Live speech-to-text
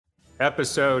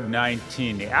Episode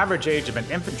 19, the average age of an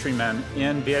infantryman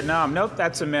in Vietnam. Nope,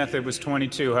 that's a myth. It was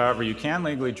 22. However, you can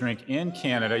legally drink in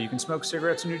Canada, you can smoke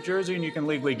cigarettes in New Jersey, and you can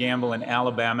legally gamble in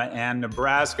Alabama and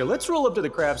Nebraska. Let's roll up to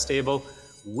the craps table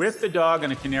with the dog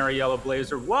in a canary yellow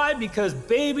blazer. Why? Because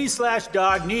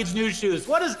baby/dog needs new shoes.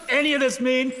 What does any of this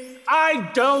mean?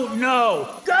 I don't know.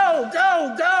 Go,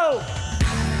 go, go!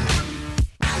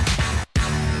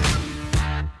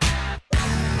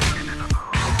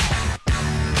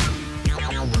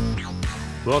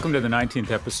 Welcome to the 19th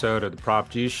episode of the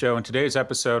Prof G Show. In today's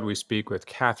episode, we speak with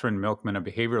Catherine Milkman, a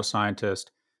behavioral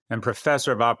scientist and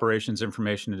professor of operations,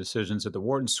 information, and decisions at the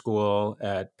Wharton School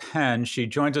at Penn. She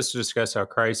joins us to discuss how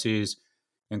crises,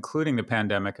 including the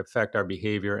pandemic, affect our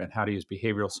behavior and how to use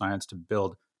behavioral science to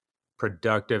build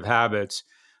productive habits.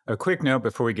 A quick note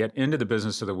before we get into the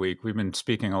business of the week. We've been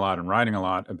speaking a lot and writing a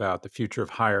lot about the future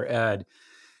of higher ed.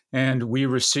 And we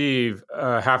receive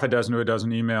half a dozen to a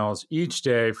dozen emails each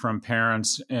day from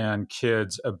parents and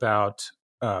kids about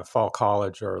fall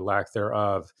college or lack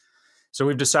thereof. So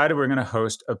we've decided we're going to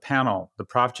host a panel. The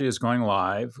Prof G is going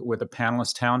live with a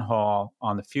panelist town hall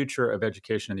on the future of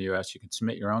education in the U.S. You can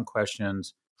submit your own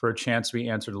questions for a chance to be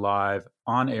answered live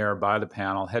on air by the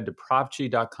panel. Head to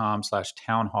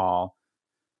profg.com/townhall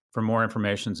for more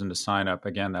information and to sign up.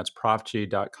 Again, that's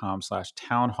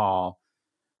profg.com/townhall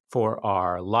for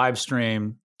our live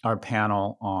stream, our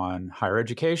panel on higher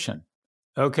education.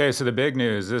 Okay, so the big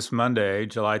news this Monday,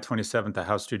 July 27th, the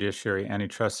House Judiciary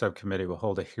Antitrust Subcommittee will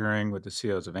hold a hearing with the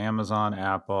CEOs of Amazon,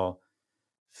 Apple,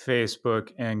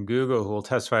 Facebook, and Google, who will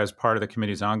testify as part of the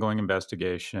committee's ongoing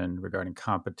investigation regarding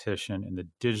competition in the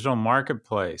digital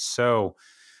marketplace. So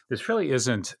this really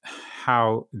isn't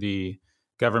how the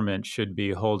government should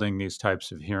be holding these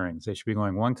types of hearings. They should be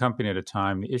going one company at a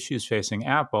time. The issues facing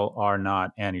Apple are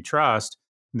not antitrust.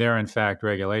 They're, in fact,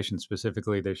 regulation.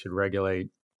 Specifically, they should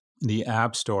regulate the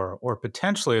App Store, or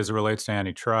potentially, as it relates to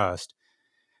antitrust,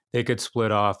 they could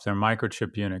split off their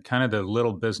microchip unit. Kind of the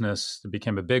little business that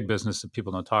became a big business that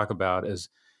people don't talk about is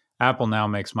Apple now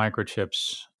makes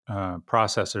microchips,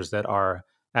 processors that are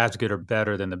as good or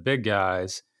better than the big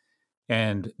guys.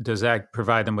 And does that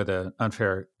provide them with an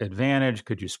unfair advantage?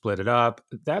 Could you split it up?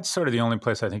 That's sort of the only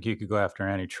place I think you could go after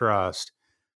antitrust,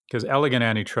 because elegant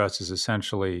antitrust is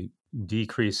essentially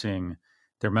decreasing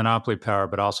their monopoly power,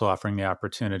 but also offering the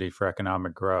opportunity for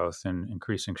economic growth and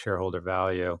increasing shareholder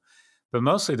value. But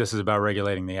mostly this is about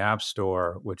regulating the App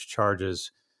Store, which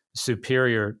charges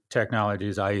superior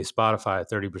technologies, i.e. Spotify, a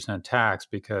 30% tax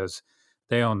because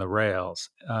they own the rails.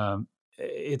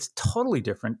 It's totally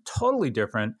different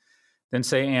than,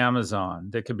 say, Amazon,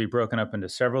 that could be broken up into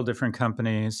several different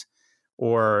companies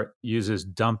or uses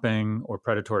dumping or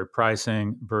predatory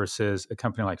pricing, versus a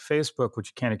company like Facebook, which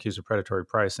you can't accuse of predatory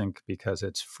pricing because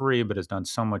it's free but has done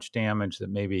so much damage that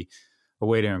maybe a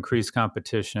way to increase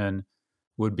competition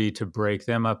would be to break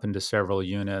them up into several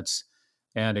units.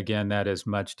 And again, that is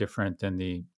much different than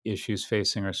the issues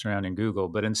facing or surrounding Google.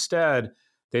 But instead,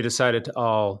 they decided to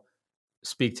all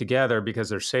speak together because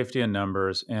there's safety in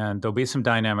numbers, and there'll be some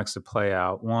dynamics to play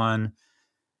out. One,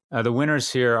 the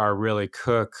winners here are really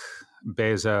Cook,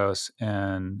 Bezos,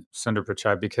 and Sundar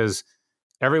Pichai, because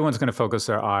everyone's going to focus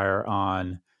their ire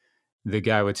on the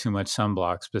guy with too much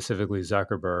sunblock, specifically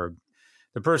Zuckerberg.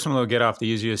 The person who will get off the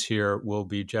easiest here will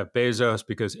be Jeff Bezos,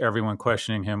 because everyone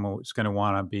questioning him is going to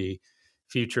want to be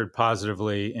featured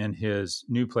positively in his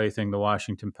new plaything, The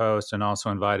Washington Post, and also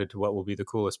invited to what will be the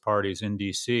coolest parties in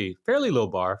DC. Fairly low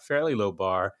bar.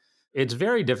 It's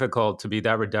very difficult to be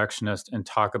that reductionist and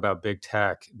talk about big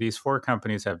tech. These four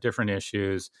companies have different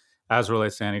issues as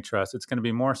relates to antitrust. It's going to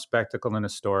be more spectacle than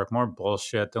historic, more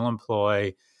bullshit. They'll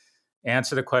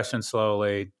answer the question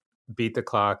slowly, beat the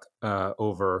clock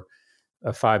over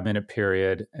a 5-minute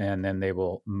period, and then they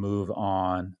will move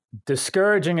on.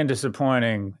 Discouraging and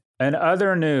disappointing. In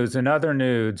other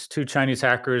news, 2 Chinese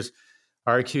hackers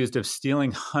are accused of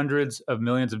stealing hundreds of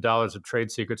millions of dollars of trade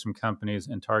secrets from companies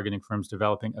and targeting firms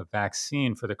developing a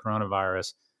vaccine for the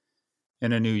coronavirus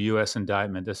in a new U.S.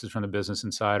 indictment. This is from the Business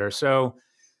Insider. So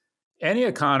any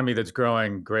economy that's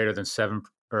growing greater than 7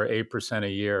 or 8% a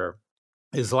year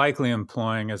is likely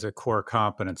employing as a core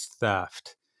competence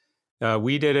theft.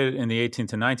 We did it in the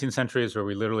 18th and 19th centuries, where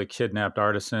we literally kidnapped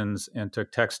artisans and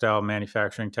took textile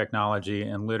manufacturing technology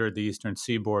and littered the eastern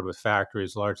seaboard with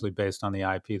factories largely based on the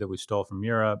IP that we stole from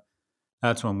Europe.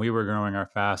 That's when we were growing our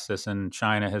fastest, and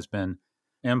China has been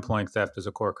employing theft as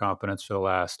a core competence for the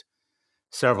last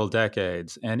several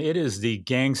decades. And it is the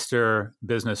gangster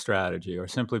business strategy, or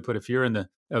simply put, if you're in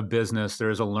a business,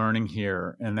 there's a learning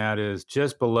here, and that is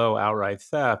just below outright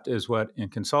theft is what in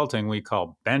consulting we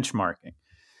call benchmarking.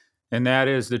 And that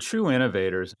is the true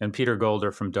innovators. And Peter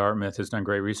Golder from Dartmouth has done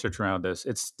great research around this.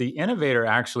 It's the innovator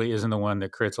actually isn't the one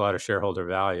that creates a lot of shareholder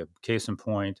value. Case in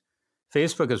point,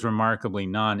 Facebook is remarkably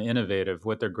non-innovative.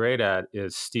 What they're great at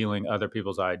is stealing other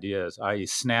people's ideas, i.e.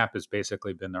 Snap has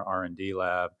basically been their R&D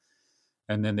lab.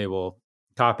 And then they will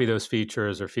copy those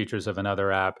features or features of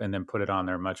another app and then put it on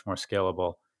their much more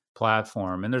scalable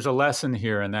platform. And there's a lesson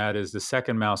here, and that is the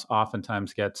second mouse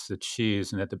oftentimes gets the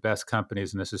cheese, and at the best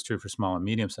companies, and this is true for small and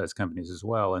medium sized companies as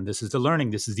well. And this is the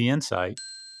learning, this is the insight.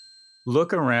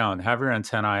 Look around, have your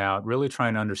antennae out, really try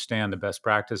and understand the best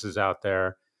practices out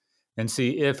there and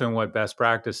see if and what best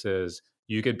practices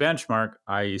you could benchmark,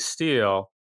 i.e.,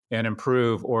 steal and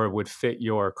improve, or would fit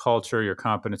your culture, your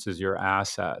competences, your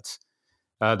assets.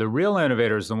 The real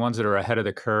innovators, the ones that are ahead of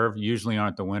the curve, usually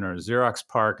aren't the winners. Xerox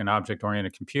PARC and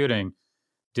object-oriented computing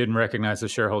didn't recognize the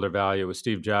shareholder value. It was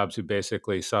Steve Jobs who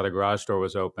basically saw the garage door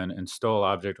was open and stole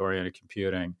object-oriented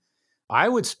computing. I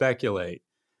would speculate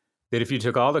that if you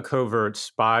took all the covert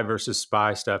spy versus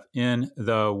spy stuff in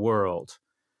the world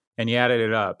and you added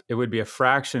it up, it would be a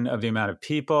fraction of the amount of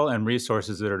people and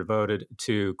resources that are devoted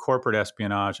to corporate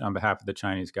espionage on behalf of the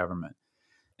Chinese government.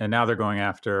 And now they're going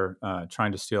after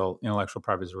trying to steal intellectual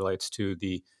property as it relates to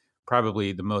the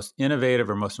probably the most innovative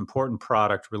or most important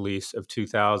product release of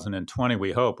 2020.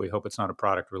 We hope it's not a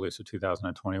product release of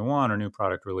 2021 or new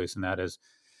product release, and that is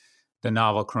the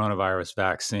novel coronavirus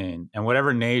vaccine. And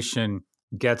whatever nation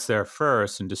gets there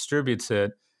first and distributes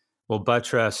it will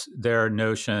buttress their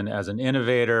notion as an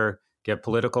innovator, get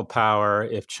political power.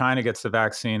 If China gets the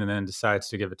vaccine and then decides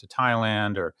to give it to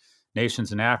Thailand or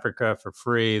nations in Africa for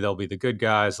free, they'll be the good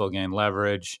guys, they'll gain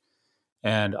leverage,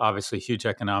 and obviously huge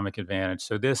economic advantage.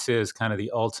 So this is kind of the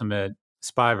ultimate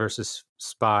spy versus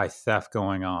spy theft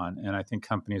going on. And I think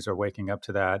companies are waking up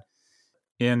to that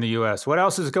in the US. What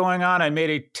else is going on? I made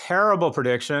a terrible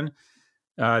prediction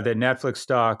that Netflix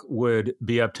stock would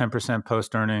be up 10%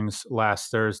 post earnings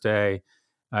last Thursday.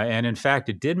 And in fact,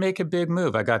 it did make a big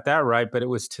move. I got that right, but it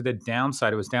was to the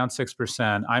downside. It was down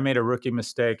 6%. I made a rookie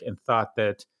mistake and thought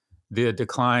that the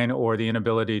decline or the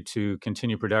inability to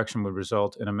continue production would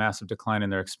result in a massive decline in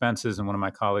their expenses. And one of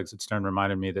my colleagues at Stern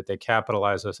reminded me that they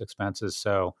capitalize those expenses.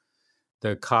 So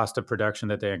the cost of production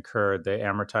that they incurred, they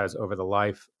amortize over the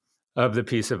life of the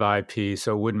piece of IP.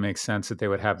 So it wouldn't make sense that they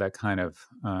would have that kind of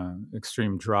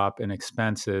extreme drop in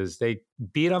expenses. They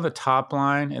beat on the top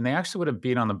line, and they actually would have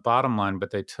beat on the bottom line,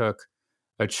 but they took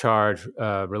a charge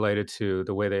related to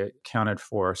the way they accounted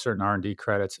for certain R&D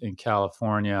credits in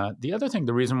California. The other thing,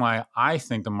 the reason why I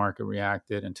think the market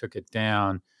reacted and took it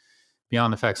down,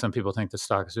 beyond the fact some people think the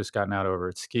stock has just gotten out over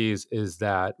its skis, is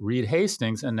that Reed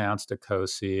Hastings announced a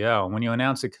co-CEO. When you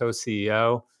announce a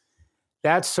co-CEO,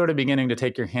 that's sort of beginning to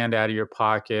take your hand out of your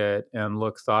pocket and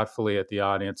look thoughtfully at the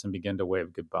audience and begin to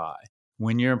wave goodbye.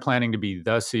 When you're planning to be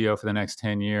the CEO for the next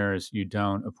 10 years, you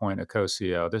don't appoint a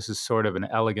co-CEO. This is sort of an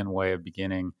elegant way of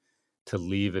beginning to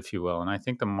leave, if you will. And I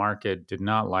think the market did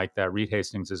not like that. Reed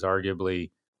Hastings is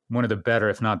arguably one of the better,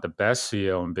 if not the best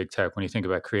CEO in big tech. When you think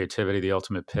about creativity, the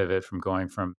ultimate pivot from going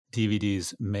from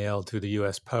DVDs mailed to the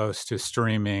US Post to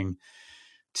streaming,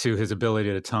 to his ability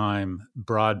to time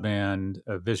broadband,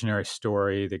 a visionary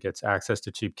story that gets access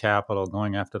to cheap capital,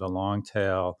 going after the long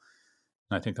tail.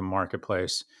 And I think the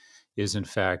marketplace is, in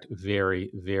fact, very,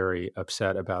 very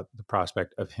upset about the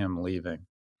prospect of him leaving.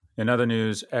 In other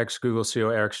news, ex-Google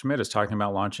CEO Eric Schmidt is talking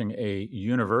about launching a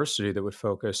university that would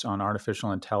focus on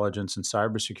artificial intelligence and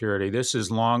cybersecurity. This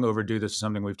is long overdue. This is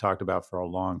something we've talked about for a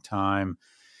long time.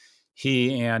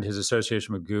 He and his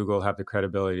association with Google have the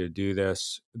credibility to do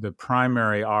this. The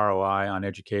primary ROI on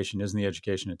education isn't the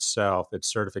education itself, it's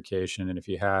certification. And if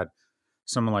you had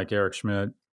someone like Eric Schmidt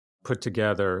put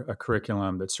together a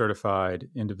curriculum that certified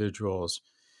individuals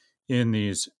in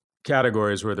these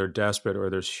categories where they're desperate or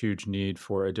there's huge need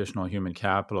for additional human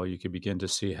capital, you could begin to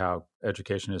see how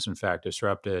education is in fact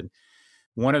disrupted.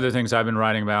 One of the things I've been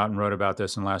writing about and wrote about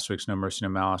this in last week's No Mercy, No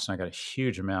Malice, and I got a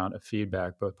huge amount of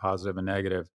feedback, both positive and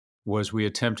negative, was we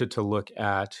attempted to look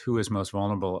at who is most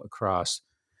vulnerable across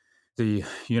the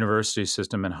university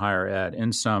system and higher ed.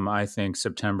 In sum, I think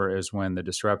September is when the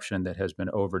disruption that has been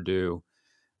overdue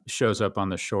shows up on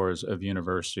the shores of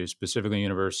universities, specifically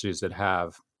universities that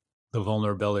have the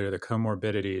vulnerability or the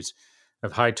comorbidities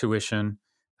of high tuition,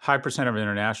 high percent of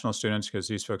international students, because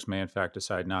these folks may in fact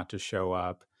decide not to show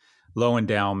up, low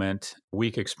endowment,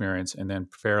 weak experience, and then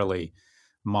fairly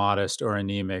modest or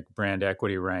anemic brand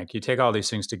equity rank. You take all these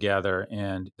things together,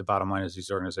 and the bottom line is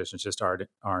these organizations just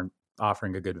aren't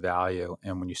offering a good value.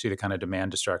 And when you see the kind of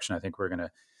demand destruction, I think we're going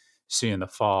to see in the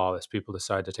fall as people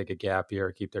decide to take a gap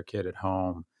year, keep their kid at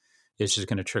home, it's just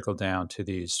going to trickle down to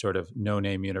these sort of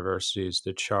no-name universities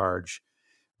that charge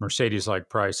Mercedes-like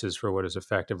prices for what is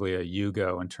effectively a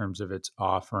Yugo in terms of its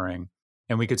offering.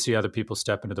 And we could see other people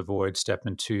step into the void, step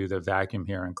into the vacuum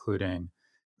here, including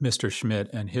Mr. Schmidt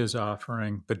and his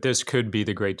offering. But this could be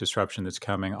the great disruption that's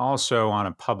coming. Also, on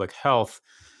a public health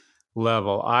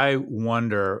level, I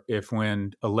wonder if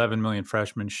when 11 million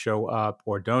freshmen show up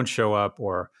or don't show up,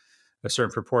 or a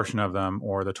certain proportion of them,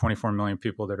 or the 24 million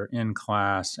people that are in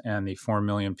class and the 4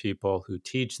 million people who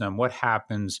teach them, what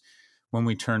happens when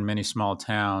we turn many small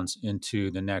towns into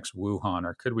the next Wuhan?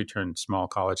 Or could we turn small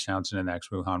college towns into the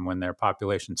next Wuhan when their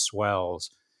population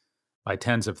swells by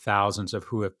tens of thousands of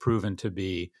who have proven to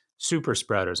be super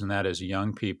spreaders, and that is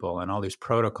young people, and all these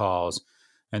protocols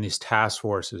and these task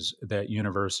forces that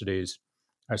universities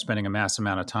are spending a mass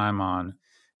amount of time on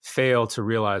fail to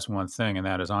realize one thing, and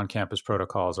that is on-campus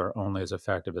protocols are only as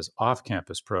effective as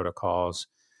off-campus protocols.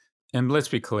 And let's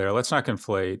be clear, let's not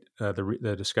conflate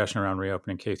the discussion around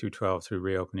reopening K through 12 through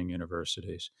reopening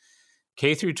universities.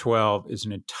 K through 12 is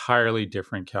an entirely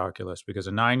different calculus because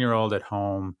a 9-year-old at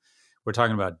home, we're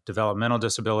talking about developmental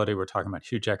disability, we're talking about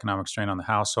huge economic strain on the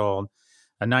household.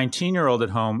 A 19-year-old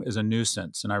at home is a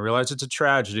nuisance. And I realize it's a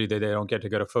tragedy that they don't get to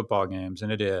go to football games,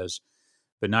 and it is.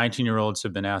 But 19-year-olds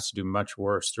have been asked to do much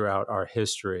worse throughout our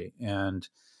history. And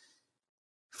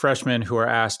freshmen who are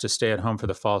asked to stay at home for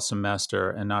the fall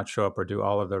semester and not show up or do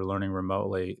all of their learning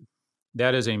remotely,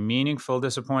 that is a meaningful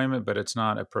disappointment, but it's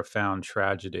not a profound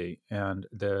tragedy. And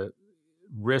the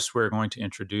risk we're going to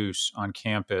introduce on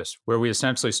campus, where we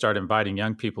essentially start inviting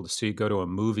young people to go to a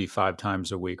movie 5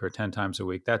 times a week or 10 times a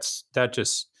week, that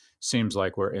just seems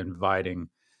like we're inviting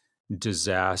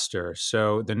disaster.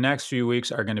 So the next few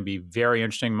weeks are going to be very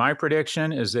interesting. My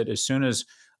prediction is that as soon as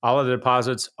all of the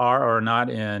deposits are or are not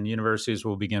in, universities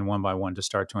will begin one by one to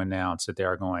start to announce that they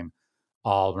are going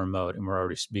all remote, and we're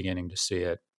already beginning to see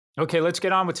it. Okay, let's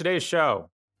get on with today's show.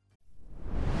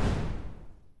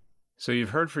 So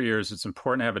you've heard for years it's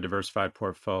important to have a diversified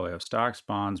portfolio, stocks,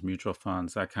 bonds, mutual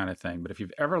funds, that kind of thing. But if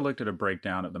you've ever looked at a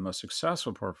breakdown of the most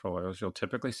successful portfolios, you'll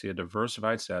typically see a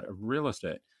diversified set of real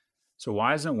estate. So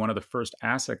why isn't one of the first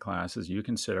asset classes you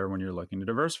consider when you're looking to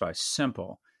diversify?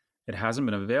 Simple. It hasn't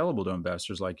been available to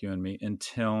investors like you and me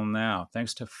until now,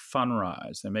 thanks to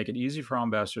Fundrise. They make it easy for all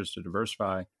investors to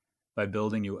diversify by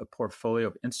building you a portfolio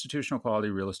of institutional quality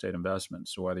real estate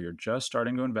investments. So whether you're just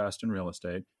starting to invest in real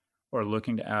estate or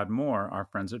looking to add more, our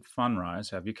friends at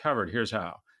Fundrise have you covered. Here's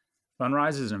how.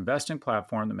 Fundrise is an investing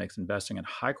platform that makes investing in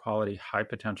high quality, high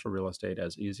potential real estate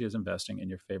as easy as investing in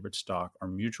your favorite stock or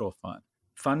mutual fund.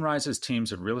 Fundrise's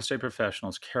teams of real estate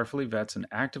professionals carefully vets and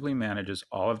actively manages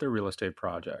all of their real estate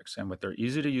projects. And with their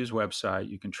easy-to-use website,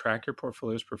 you can track your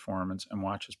portfolio's performance and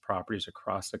watch as properties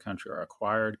across the country are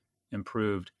acquired,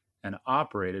 improved, and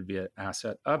operated via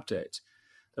asset updates.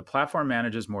 The platform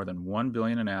manages more than $1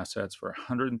 billion in assets for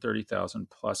 130,000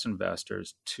 plus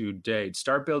investors to date.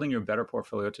 Start building your better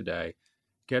portfolio today.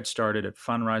 Get started at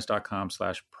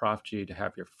fundrise.com/ProfG to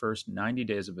have your first 90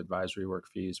 days of advisory work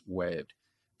fees waived.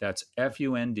 That's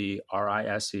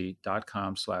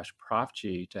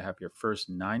fundrise.com/ProfG to have your first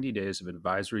 90 days of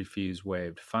advisory fees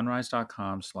waived.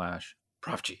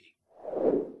 Fundrise.com/ProfG.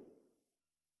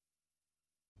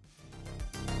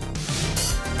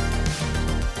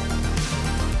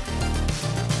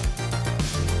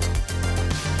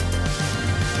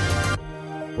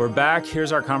 We're back.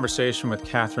 Here's our conversation with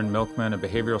Catherine Milkman, a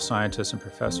behavioral scientist and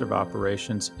professor of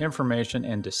operations, information,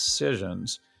 and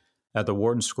decisions at the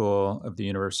Wharton School of the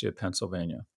University of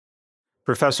Pennsylvania.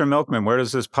 Professor Milkman, where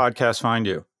does this podcast find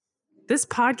you? This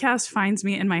podcast finds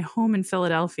me in my home in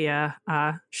Philadelphia,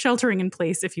 sheltering in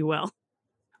place, if you will.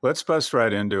 Let's bust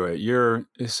right into it.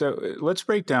 Let's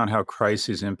break down how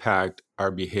crises impact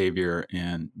our behavior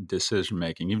and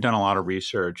decision-making. You've done a lot of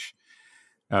research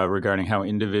regarding how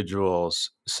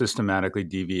individuals systematically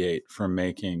deviate from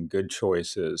making good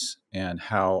choices and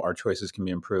how our choices can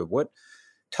be improved.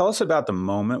 Tell us about the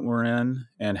moment we're in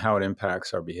and how it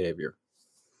impacts our behavior.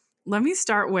 Let me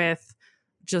start with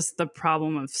just the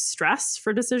problem of stress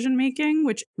for decision making,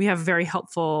 which we have a very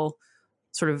helpful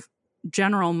sort of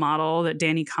general model that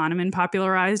Danny Kahneman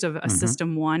popularized of a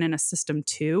system 1 and a system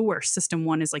 2, where system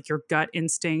 1 is like your gut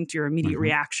instinct, your immediate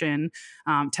reaction,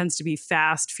 tends to be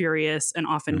fast, furious, and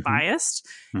often biased.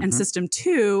 And system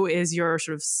 2 is your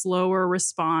sort of slower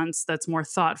response that's more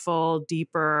thoughtful,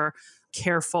 deeper,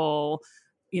 careful.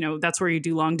 That's where you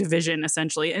do long division,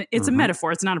 essentially. And it's a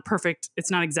metaphor. It's not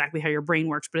exactly how your brain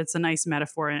works, but it's a nice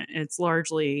metaphor, and it's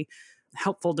largely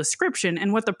helpful description.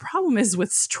 And what the problem is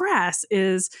with stress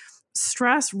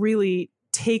really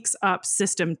takes up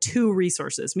system two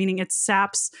resources, meaning it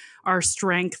saps our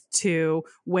strength to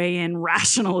weigh in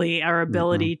rationally, our Hmm.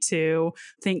 ability to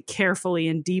think carefully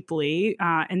and deeply,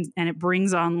 and it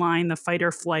brings online the fight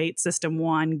or flight system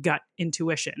one gut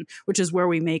intuition, which is where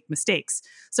we make mistakes.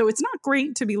 So it's not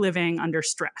great to be living under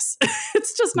stress.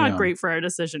 It's just not Yeah. great for our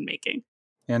decision making.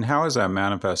 And how is that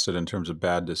manifested in terms of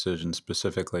bad decisions,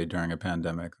 specifically during a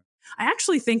pandemic? I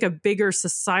actually think a bigger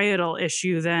societal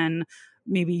issue than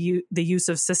maybe the use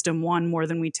of System One more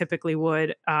than we typically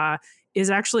would is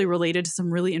actually related to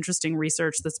some really interesting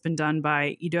research that's been done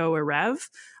by Ido Erev.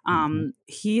 Hmm.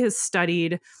 He has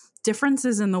studied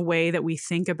differences in the way that we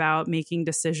think about making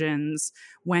decisions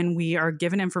when we are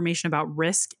given information about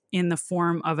risk in the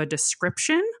form of a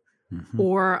description Hmm.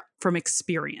 or from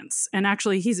experience. And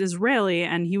actually, he's Israeli,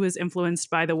 and he was influenced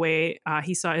by the way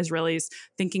he saw Israelis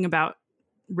thinking about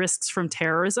risks from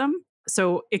terrorism.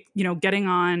 So, getting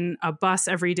on a bus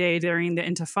every day during the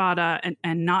Intifada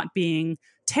and not being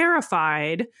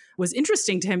terrified was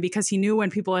interesting to him because he knew when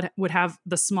people would have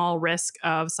the small risk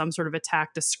of some sort of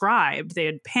attack described,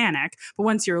 they'd panic. But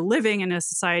once you're living in a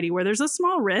society where there's a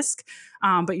small risk,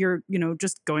 but you're,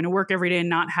 just going to work every day and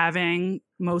not having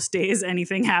most days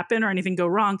anything happen or anything go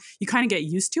wrong, you kind of get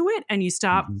used to it and you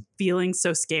stop Hmm. feeling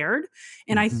so scared.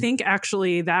 And I Hmm. think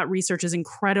actually that research is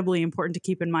incredibly important to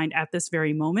keep in mind at this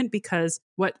very moment, because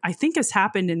what I think has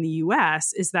happened in the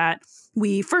US is that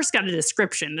we first got a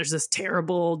description. There's this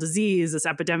terrible disease, this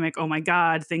epidemic. Oh my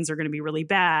God, things are going to be really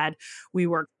bad. We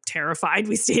were terrified.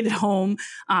 We stayed at home.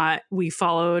 We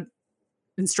followed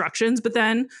instructions, but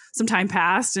then some time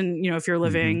passed, and if you're Hmm.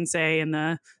 living say in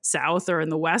the south or in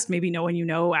the west, maybe no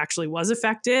one actually was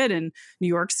affected, and New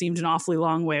York seemed an awfully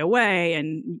long way away,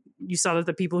 and you saw that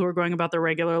the people who were going about their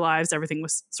regular lives, everything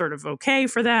was sort of okay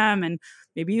for them, and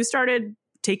maybe you started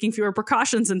taking fewer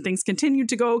precautions and things continued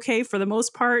to go okay for the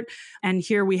most part. And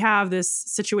here we have this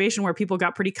situation where people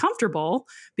got pretty comfortable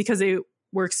because they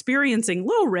were experiencing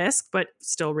low risk but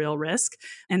still real risk,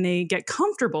 and they get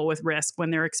comfortable with risk when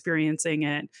they're experiencing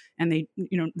it, and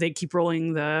they keep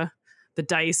rolling the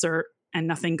dice, or and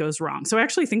nothing goes wrong. So I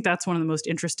actually think that's one of the most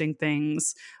interesting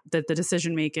things that the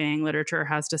decision making literature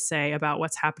has to say about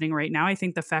what's happening right now. I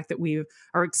think the fact that we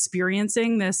are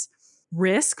experiencing this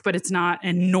risk but it's not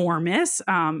enormous,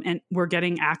 and we're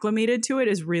getting acclimated to it,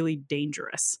 is really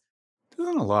dangerous.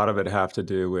 Doesn't a lot of it have to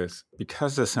do with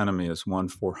because this enemy is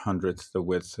 1/400th the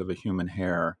width of a human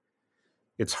hair?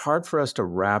 It's hard for us to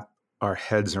wrap our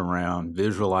heads around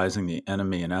visualizing the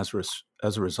enemy, and as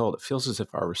a result, it feels as if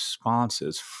our response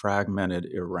is fragmented,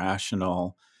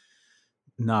 irrational,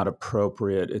 not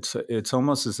appropriate. It's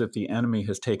almost as if the enemy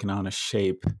has taken on a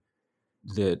shape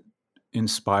that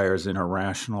inspires an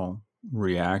irrational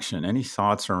reaction. Any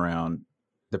thoughts around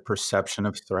the perception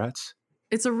of threats?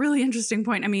 It's a really interesting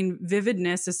point. I mean,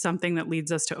 vividness is something that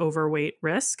leads us to overweight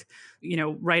risk.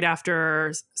 Right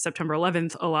after September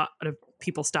 11th, a lot of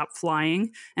people stopped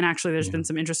flying. And actually, there's Yeah. been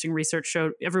some interesting research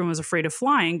showed everyone was afraid of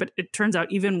flying. But it turns out,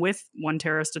 even with one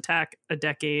terrorist attack a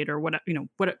decade or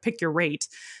pick your rate,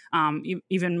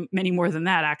 even many more than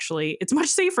that, actually, it's much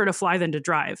safer to fly than to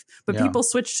drive. But Yeah. people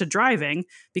switched to driving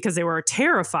because they were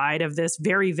terrified of this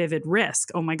very vivid risk.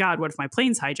 Oh my God, what if my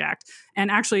plane's hijacked?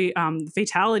 And actually,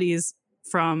 fatalities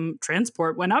from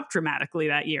transport went up dramatically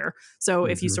that year. So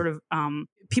if you Hmm. sort of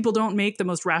people don't make the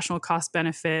most rational cost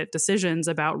benefit decisions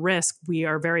about risk, we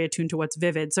are very attuned to what's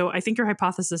vivid. So I think your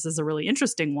hypothesis is a really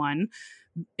interesting one.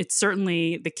 It's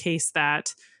certainly the case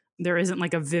that there isn't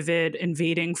like a vivid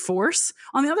invading force.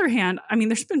 On the other hand, I mean,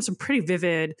 there's been some pretty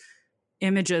vivid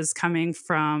images coming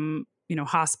from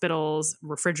hospitals,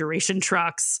 refrigeration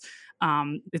trucks.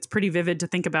 It's pretty vivid to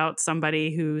think about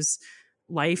somebody whose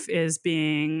life is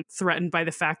being threatened by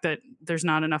the fact that there's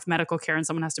not enough medical care and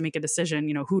someone has to make a decision.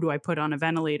 Who do I put on a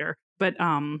ventilator? But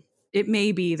it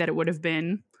may be that it would have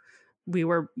been we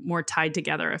were more tied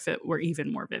together if it were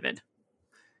even more vivid.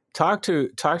 Talk to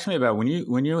me about when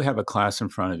you have a class in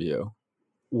front of you.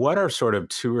 What are sort of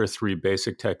two or three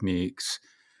basic techniques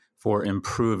for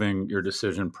improving your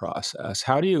decision process?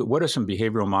 What are some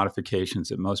behavioral modifications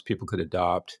that most people could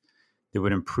adopt that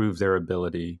would improve their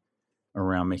ability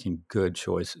around making good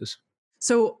choices?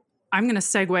 So I'm going to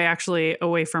segue actually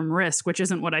away from risk, which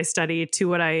isn't what I study, to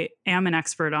what I am an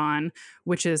expert on,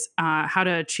 which is how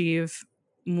to achieve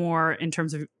more in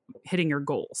terms of hitting your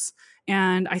goals.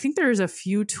 And I think there's a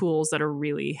few tools that are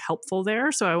really helpful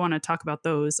there. So I want to talk about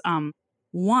those.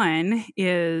 One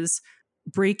is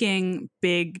breaking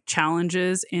big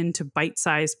challenges into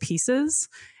bite-sized pieces,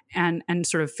 and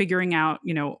sort of figuring out,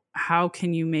 how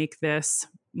can you make this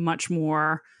much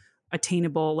more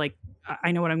attainable, like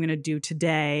I know what I'm going to do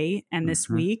today and this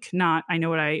week, not I know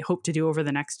what I hope to do over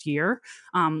the next year.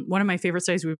 One of my favorite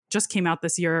studies we just came out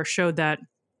this year showed that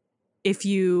if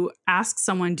you ask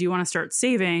someone, do you want to start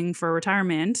saving for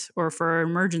retirement or for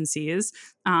emergencies?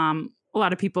 A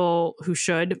lot of people who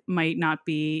should might not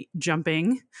be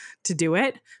jumping to do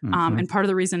it. And part of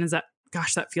the reason is that,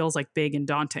 gosh, that feels like big and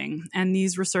daunting. And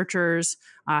these researchers,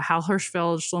 Hal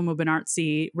Hirschfeld, Shlomo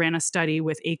Ben-Artzi, ran a study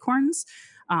with Acorns,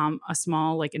 a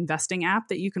small like investing app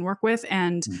that you can work with.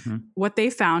 And what they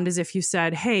found is if you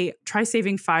said, hey, try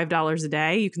saving $5 a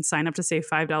day, you can sign up to save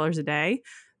 $5 a day.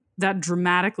 That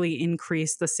dramatically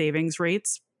increased the savings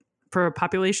rates per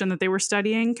population that they were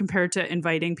studying compared to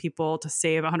inviting people to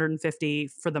save 150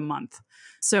 for the month.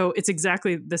 So it's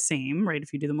exactly the same, right?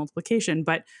 If you do the multiplication,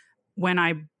 but when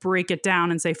I break it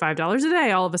down and say $5 a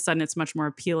day, all of a sudden it's much more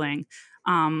appealing.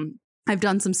 I've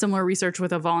done some similar research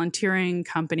with a volunteering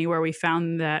company where we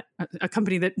found that a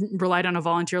company that relied on a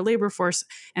volunteer labor force,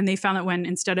 and they found that when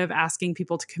instead of asking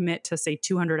people to commit to say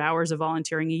 200 hours of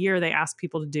volunteering a year, they asked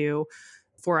people to do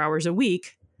 4 hours a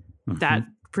week, that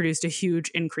produced a huge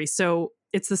increase. So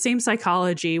it's the same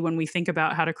psychology when we think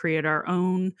about how to create our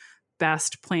own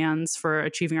best plans for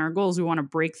achieving our goals. We want to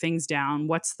break things down.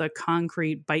 What's the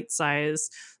concrete bite-size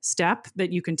step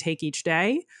that you can take each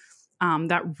day?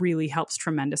 That really helps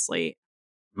tremendously.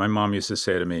 My mom used to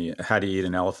say to me, how do you eat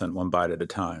an elephant one bite at a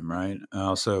time, right?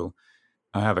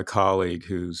 I have a colleague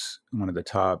who's one of the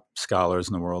top scholars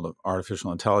in the world of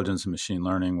artificial intelligence and machine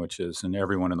learning, and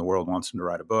everyone in the world wants him to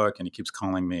write a book. And he keeps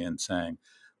calling me and saying,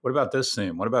 what about this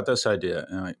theme? What about this idea?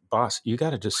 And I'm like, boss, you got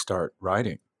to just start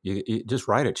writing. You just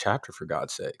write a chapter, for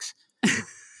God's sakes.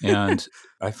 And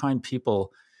I find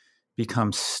people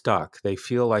become stuck. They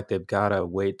feel like they've got to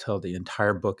wait till the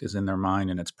entire book is in their mind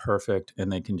and it's perfect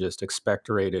and they can just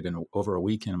expectorate it in over a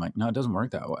weekend. I'm like, no, it doesn't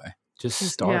work that way. Just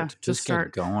start. Yeah, just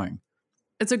start. Get going.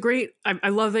 It's a great, I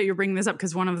love that you're bringing this up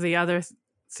because one of the other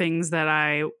things that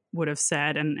I would have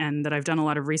said and that I've done a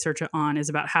lot of research on is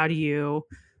about how do you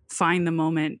find the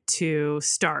moment to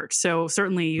start. So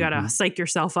certainly you got to psych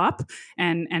yourself up.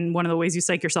 And one of the ways you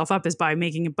psych yourself up is by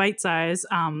making it bite size.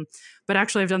 But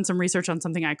actually I've done some research on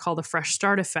something I call the fresh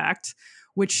start effect,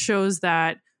 which shows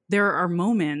that there are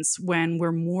moments when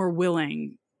we're more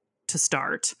willing to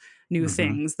start new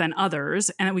things than others,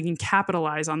 and that we can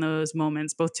capitalize on those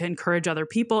moments, both to encourage other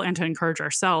people and to encourage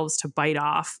ourselves to bite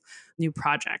off new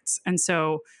projects. And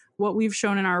so what we've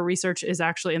shown in our research is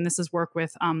actually, and this is work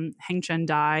with Heng-Chen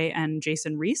Dai and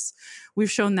Jason Reese,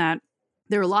 we've shown that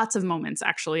there are lots of moments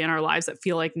actually in our lives that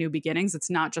feel like new beginnings. It's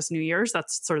not just New Year's.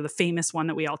 That's sort of the famous one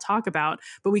that we all talk about,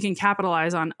 but we can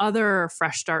capitalize on other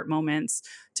fresh start moments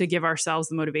to give ourselves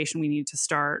the motivation we need to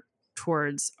start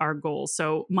towards our goals.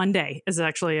 So Monday is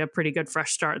actually a pretty good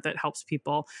fresh start that helps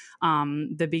people.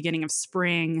 The beginning of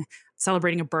spring,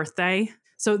 celebrating a birthday.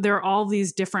 So there are all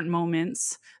these different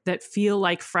moments that feel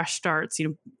like fresh starts.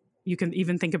 You can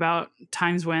even think about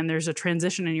times when there's a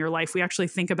transition in your life. We actually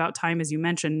think about time, as you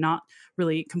mentioned, not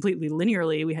really completely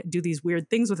linearly. We do these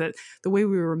weird things with it. The way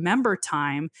we remember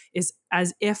time is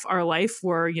as if our life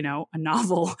were, a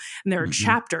novel and there are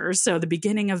chapters. So the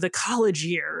beginning of the college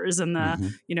years and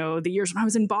the years when I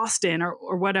was in Boston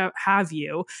or what have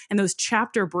you. And those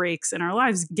chapter breaks in our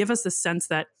lives give us the sense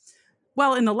that,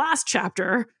 well, in the last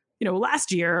chapter,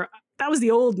 last year, that was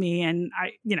the old me. And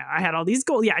I had all these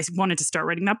goals. Yeah, I wanted to start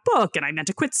writing that book and I meant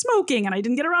to quit smoking and I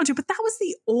didn't get around to it, but that was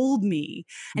the old me.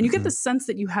 And you get the sense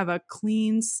that you have a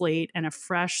clean slate and a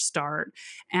fresh start.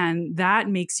 And that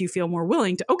makes you feel more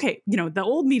willing to, okay, the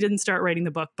old me didn't start writing the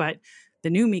book, but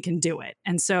the new me can do it.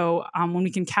 And so when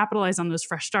we can capitalize on those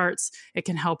fresh starts, it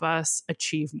can help us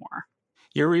achieve more.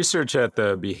 Your research at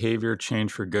the Behavior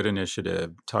Change for Good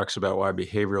initiative talks about why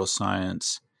behavioral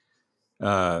science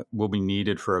will be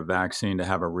needed for a vaccine to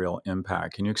have a real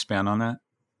impact. Can you expand on that?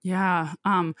 Yeah.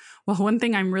 Well, one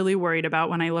thing I'm really worried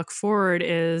about when I look forward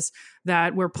is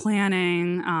that we're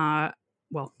planning,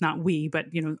 well, not we, but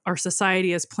our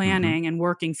society is planning and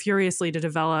working furiously to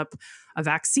develop a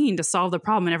vaccine to solve the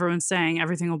problem. And everyone's saying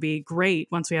everything will be great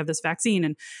once we have this vaccine.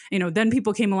 And, then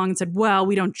people came along and said, well,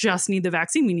 we don't just need the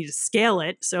vaccine, we need to scale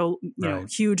it. So,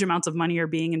 huge amounts of money are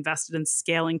being invested in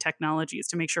scaling technologies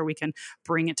to make sure we can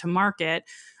bring it to market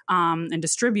and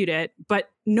distribute it. But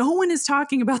no one is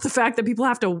talking about the fact that people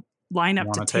have to line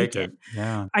up to take it.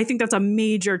 Yeah. I think that's a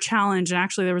major challenge. And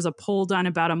actually, there was a poll done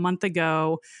about a month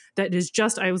ago that is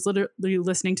I was literally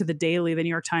listening to The Daily, the New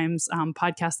York Times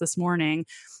podcast this morning.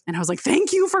 And I was like,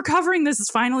 thank you for covering this. It's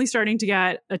finally starting to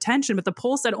get attention. But the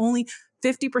poll said only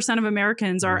 50% of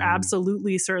Americans are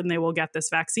absolutely certain they will get this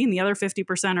vaccine. The other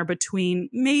 50% are between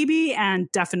maybe and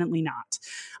definitely not.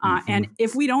 And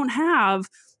if we don't have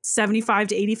 75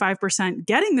 to 85%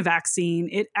 getting the vaccine,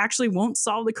 it actually won't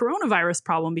solve the coronavirus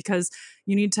problem because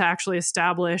you need to actually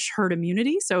establish herd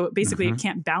immunity. So basically, it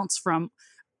can't bounce from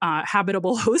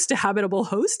habitable host to habitable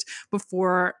host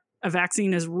before a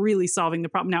vaccine is really solving the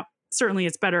problem. Now, certainly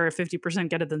it's better if 50%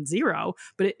 get it than zero,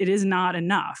 but it is not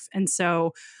enough. And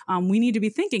so we need to be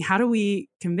thinking, how do we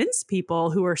convince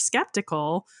people who are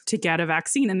skeptical to get a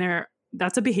vaccine? And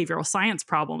that's a behavioral science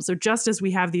problem. So just as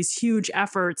we have these huge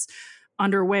efforts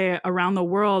underway around the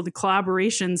world,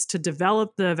 collaborations to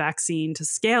develop the vaccine, to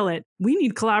scale it, we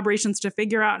need collaborations to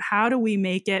figure out how do we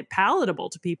make it palatable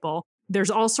to people.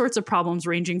 There's all sorts of problems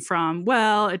ranging from,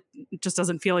 well, it just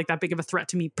doesn't feel like that big of a threat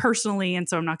to me personally, and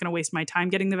so I'm not going to waste my time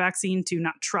getting the vaccine, to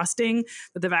not trusting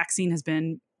that the vaccine has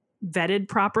been vetted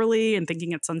properly and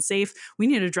thinking it's unsafe. We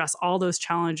need to address all those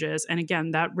challenges. And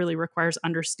again, that really requires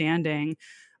understanding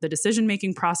the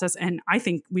decision-making process. And I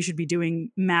think we should be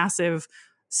doing massive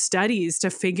studies to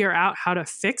figure out how to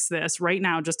fix this right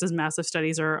now, just as massive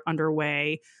studies are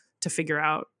underway to figure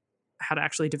out how to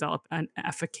actually develop an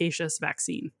efficacious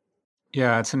vaccine.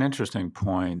 Yeah, it's an interesting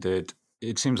point. It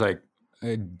seems like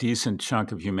a decent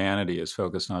chunk of humanity is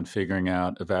focused on figuring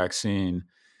out a vaccine,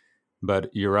 but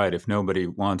you're right. If nobody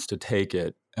wants to take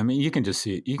it, I mean, you can just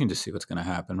see what's going to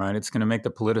happen, right? It's going to make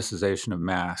the politicization of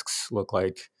masks look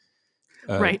like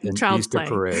Right. an Child's Easter play.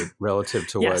 parade relative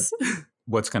to Yes.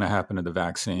 what's going to happen to the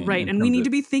vaccine. Right. And we need to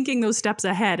be thinking those steps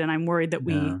ahead. And I'm worried that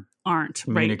we aren't.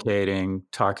 Communicating,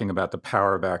 right? Talking about the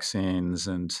power of vaccines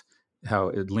and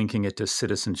linking it to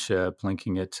citizenship,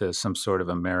 linking it to some sort of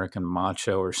American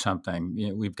macho or something.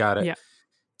 We've got to. Yeah.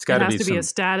 It's got it to has be to be a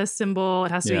status symbol.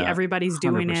 It has to be everybody's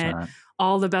doing 100%. it.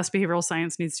 All the best behavioral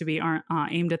science needs to be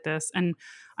aimed at this. And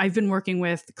I've been working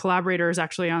with collaborators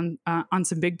actually on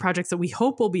some big projects that we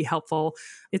hope will be helpful.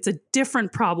 It's a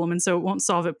different problem, and so it won't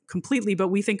solve it completely, but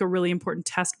we think a really important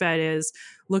test bed is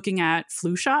looking at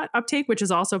flu shot uptake, which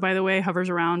is also, by the way, hovers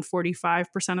around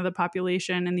 45% of the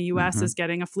population in the US is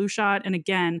getting a flu shot. And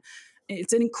again,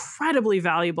 it's an incredibly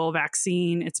valuable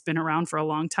vaccine. It's been around for a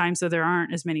long time, so there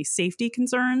aren't as many safety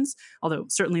concerns, although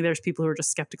certainly there's people who are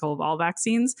just skeptical of all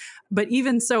vaccines. But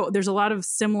even so, there's a lot of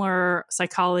similar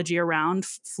psychology around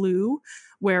flu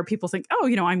where people think, oh,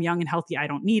 I'm young and healthy, I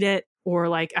don't need it. Or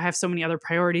like, I have so many other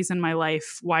priorities in my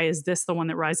life. Why is this the one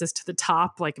that rises to the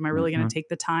top? Like, am I really going to take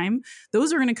the time?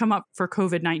 Those are going to come up for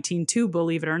COVID-19 too,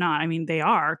 believe it or not. I mean, they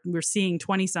are. We're seeing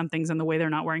 20-somethings in the way they're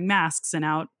not wearing masks and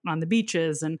out on the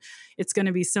beaches. And it's going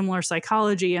to be similar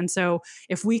psychology. And so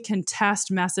if we can test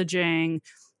messaging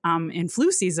in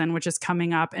flu season, which is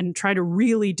coming up, and try to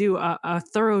really do a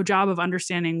thorough job of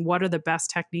understanding what are the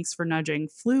best techniques for nudging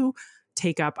flu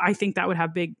take up, I think that would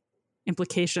have big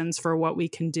implications for what we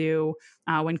can do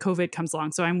when COVID comes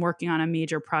along. So I'm working on a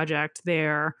major project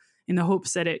there in the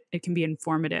hopes that it can be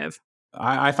informative.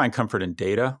 I find comfort in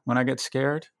data when I get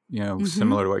scared,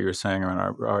 similar to what you were saying around,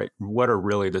 all right, what are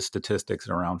really the statistics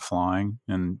around flying?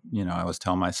 And, I was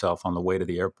telling myself on the way to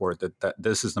the airport that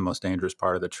this is the most dangerous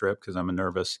part of the trip because I'm a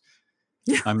nervous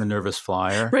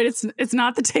flyer. Right. It's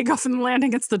not the takeoff and the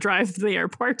landing, it's the drive to the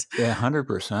airport. Yeah,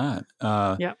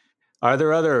 100%. Yep. Are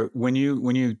there when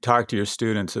you talk to your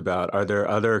students about, are there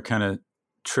other kind of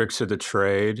tricks of the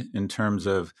trade in terms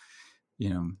of,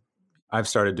 I've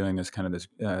started doing this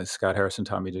Scott Harrison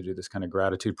taught me to do this kind of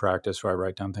gratitude practice where I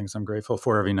write down things I'm grateful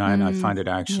for every night. And I find it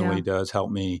actually does help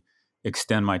me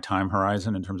extend my time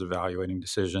horizon in terms of evaluating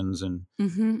decisions and,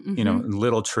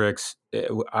 little tricks.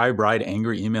 I write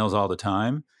angry emails all the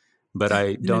time, but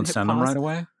I don't send them right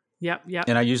away. Yep.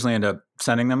 And I usually end up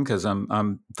sending them because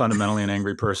I'm fundamentally an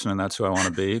angry person and that's who I want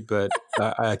to be. But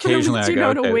occasionally I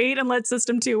go to wait and let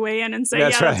System 2 weigh in and say,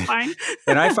 that's fine.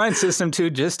 And I find System 2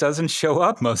 just doesn't show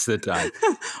up most of the time.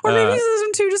 Or maybe System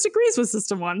 2 just agrees with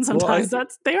System 1. Sometimes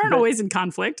they aren't always in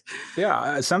conflict.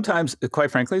 Yeah. Sometimes, quite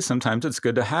frankly, sometimes it's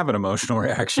good to have an emotional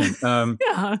reaction.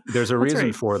 There's a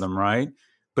reason for them, right?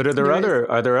 But are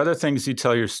there other things you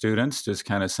tell your students, just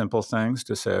kind of simple things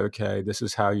to say, okay, this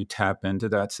is how you tap into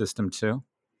that System 2?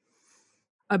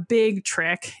 A big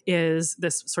trick is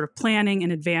this sort of planning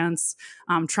in advance,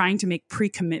 trying to make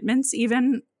pre-commitments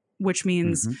even, which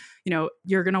means,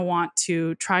 you're going to want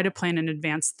to try to plan in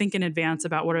advance, think in advance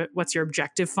about what's your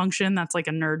objective function. That's like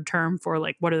a nerd term for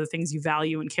like, what are the things you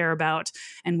value and care about,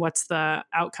 and what's the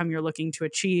outcome you're looking to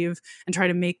achieve, and try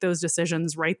to make those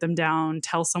decisions, write them down,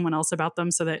 tell someone else about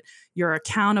them so that you're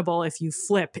accountable if you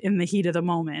flip in the heat of the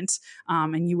moment,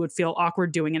 and you would feel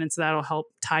awkward doing it. And so that'll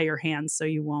help tie your hands so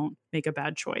you won't make a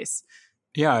bad choice.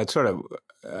 Yeah, it's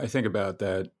I think about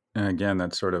that. And again,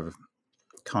 that's sort of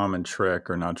common trick,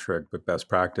 or not trick, but best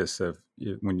practice of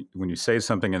when you say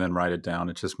something and then write it down,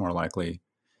 it's just more likely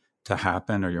to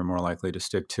happen, or you're more likely to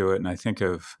stick to it. And I think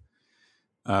of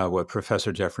what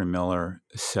Professor Jeffrey Miller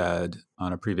said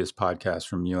on a previous podcast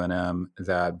from UNM,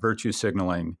 that virtue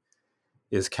signaling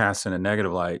is cast in a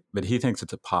negative light, but he thinks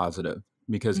it's a positive,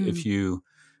 because if you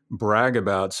brag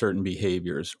about certain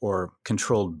behaviors or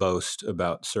controlled boast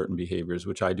about certain behaviors,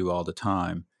 which I do all the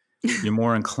time, you're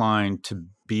more inclined to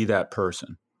be that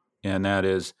person. And that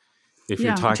is, if you're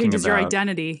Yeah, it talking changes your about,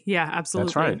 identity. Yeah, that's right.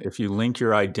 absolutely. If you link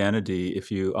your identity,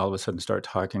 if you all of a sudden start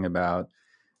talking about,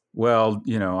 well,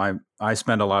 I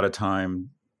spend a lot of time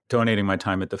donating my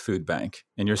time at the food bank,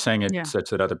 and you're saying it Yeah,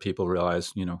 such that other people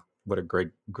realize, what a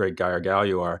great guy or gal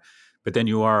you are. But then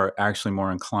you are actually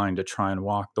more inclined to try and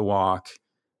walk the walk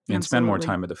and spend more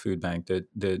absolutely. time at the food bank.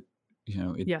 That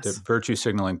Yes. virtue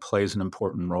signaling plays an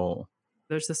important role.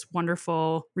 There's this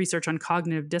wonderful research on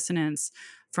cognitive dissonance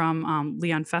from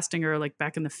Leon Festinger, like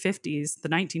back in the 50s, the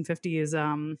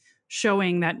 1950s,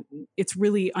 showing that it's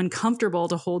really uncomfortable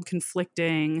to hold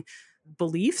conflicting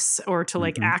beliefs or to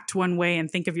like Hmm. act one way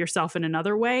and think of yourself in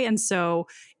another way. And so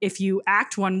if you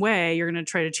act one way, you're going to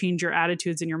try to change your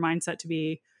attitudes and your mindset to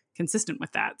be consistent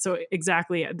with that. So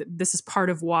exactly, this is part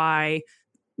of why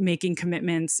making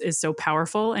commitments is so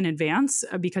powerful in advance,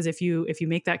 because if you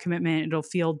make that commitment, it'll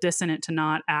feel dissonant to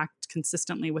not act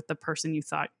consistently with the person you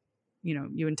thought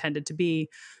you intended to be.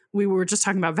 We were just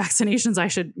talking about vaccinations. I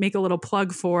should make a little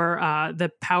plug for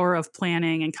the power of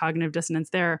planning and cognitive dissonance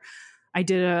there. I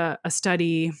did a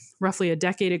study roughly a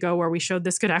decade ago where we showed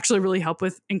this could actually really help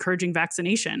with encouraging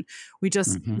vaccination. We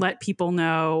just Hmm. let people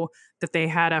know that they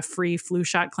had a free flu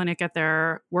shot clinic at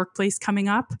their workplace coming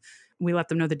up. We let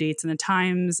them know the dates and the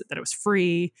times, that it was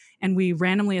free. And we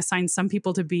randomly assigned some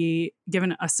people to be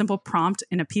given a simple prompt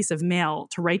in a piece of mail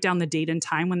to write down the date and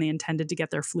time when they intended to get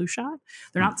their flu shot.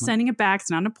 They're not Hmm. sending it back. It's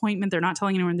not an appointment. They're not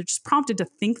telling anyone. They're just prompted to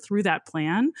think through that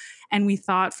plan. And we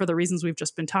thought, for the reasons we've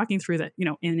just been talking through, that,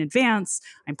 in advance,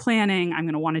 I'm planning, I'm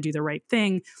going to want to do the right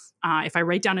thing. If I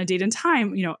write down a date and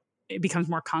time, it becomes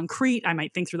more concrete. I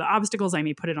might think through the obstacles. I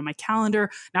may put it on my calendar.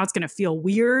 Now it's going to feel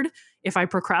weird if I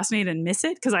procrastinate and miss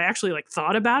it, because I actually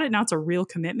thought about it. Now it's a real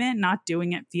commitment. Not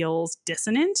doing it feels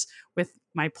dissonant with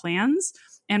my plans.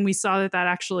 And we saw that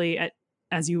actually, at,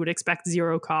 as you would expect,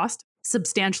 zero cost,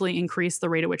 substantially increased the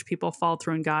rate at which people followed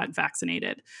through and got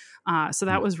vaccinated. So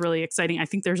that was really exciting. I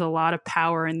think there's a lot of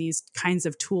power in these kinds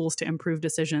of tools to improve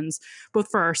decisions, both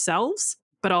for ourselves,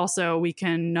 but also we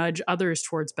can nudge others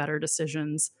towards better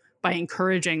decisions by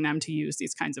encouraging them to use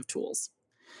these kinds of tools.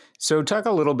 So talk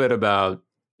a little bit about,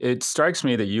 it strikes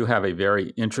me that you have a very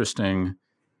interesting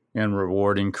and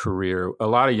rewarding career. A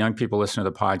lot of young people listen to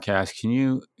the podcast.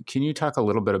 Can you talk a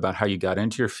little bit about how you got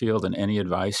into your field, and any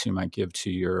advice you might give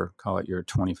to your, call it, your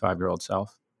 25-year-old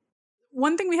self?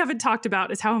 One thing we haven't talked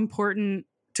about is how important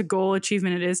to goal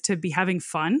achievement it is to be having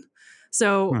fun.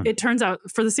 So Hmm. it turns out,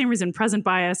 for the same reason, present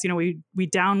bias, we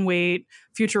downweight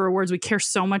future rewards. We care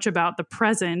so much about the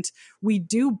present. We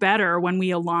do better when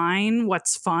we align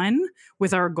what's fun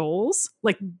with our goals,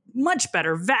 like much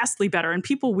better, vastly better. And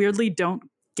people weirdly don't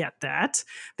get that.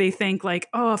 They think like,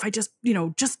 oh, if I just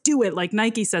do it, like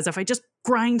Nike says, if I just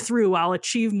grind through, I'll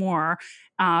achieve more.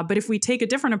 But if we take a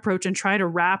different approach and try to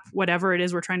wrap whatever it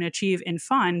is we're trying to achieve in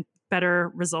fun,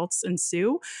 better results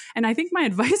ensue. And I think my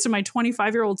advice to my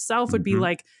 25-year-old self would be Hmm.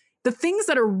 like, the things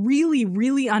that are really,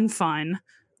 really unfun,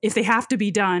 if they have to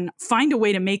be done, find a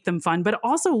way to make them fun, but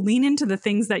also lean into the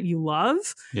things that you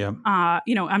love. Yeah.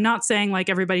 I'm not saying like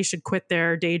everybody should quit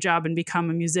their day job and become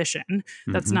a musician.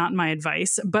 That's Hmm. not my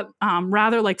advice, but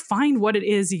rather like find what it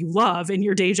is you love in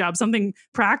your day job, something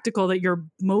practical that you're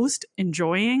most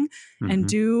enjoying, and Hmm.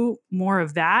 do more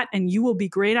of that. And you will be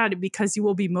great at it because you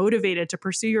will be motivated to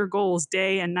pursue your goals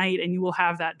day and night, and you will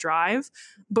have that drive.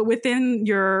 But within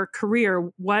your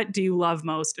career, what do you love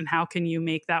most, and how can you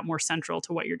make that more central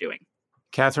to what you're doing?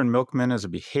 Catherine Milkman is a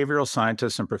behavioral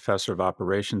scientist and professor of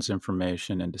operations,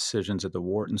 information, and decisions at the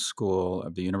Wharton School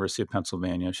of the University of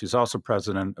Pennsylvania. She's also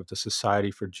president of the Society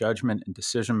for Judgment and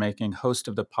Decision Making, host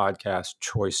of the podcast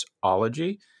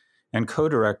Choiceology, and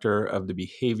co-director of the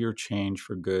Behavior Change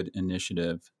for Good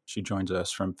initiative. She joins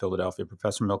us from Philadelphia.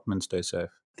 Professor Milkman, stay safe.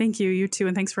 Thank you. You too.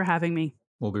 And thanks for having me.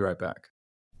 We'll be right back.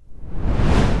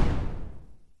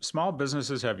 Small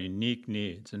businesses have unique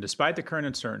needs, and despite the current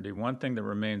uncertainty, one thing that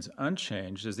remains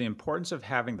unchanged is the importance of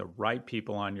having the right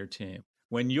people on your team.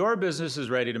 When your business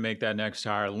is ready to make that next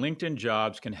hire, LinkedIn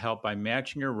Jobs can help by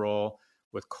matching your role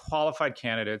with qualified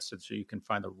candidates so you can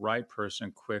find the right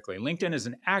person quickly. LinkedIn is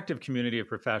an active community of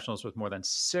professionals with more than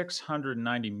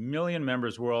 690 million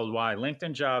members worldwide.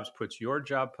 LinkedIn Jobs puts your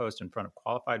job post in front of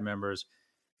qualified members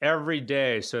every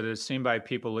day so that it's seen by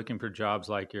people looking for jobs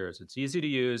like yours. It's easy to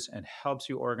use and helps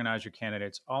you organize your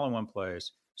candidates all in one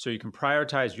place so you can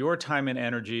prioritize your time and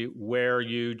energy where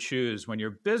you choose. When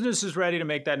your business is ready to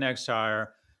make that next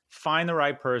hire, find the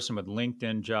right person with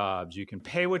LinkedIn Jobs. You can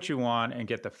pay what you want and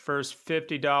get the first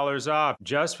 $50 off.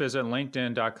 Just visit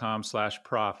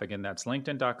linkedin.com/prof. Again, that's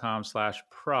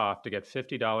linkedin.com/prof to get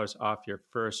 $50 off your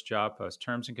first job post.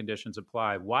 Terms and conditions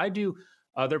apply. Why do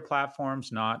other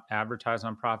platforms not advertise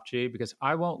on Prof G? Because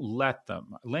I won't let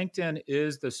them. LinkedIn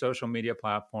is the social media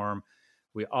platform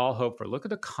we all hope for. Look at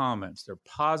the comments. They're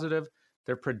positive,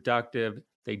 they're productive,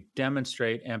 they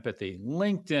demonstrate empathy.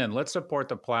 LinkedIn, let's support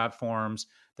the platforms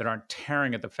that aren't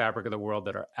tearing at the fabric of the world,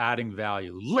 that are adding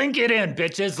value. Link it in,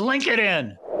 bitches, link it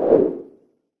in.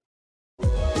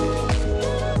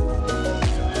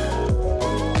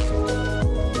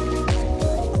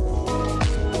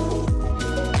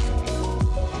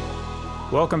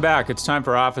 Welcome back. It's time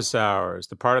for Office Hours,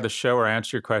 the part of the show where I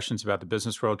answer your questions about the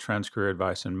business world, trends, career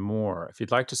advice, and more. If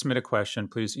you'd like to submit a question,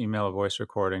 please email a voice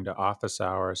recording to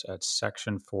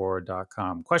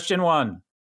officehours@section4.com. Question 1.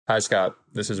 Hi, Scott.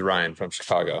 This is Ryan from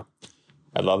Chicago.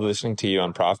 I love listening to you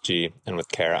on Prof G and with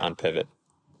Kara on Pivot.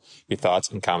 Your thoughts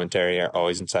and commentary are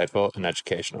always insightful and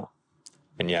educational.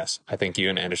 And yes, I think you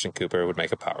and Anderson Cooper would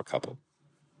make a power couple.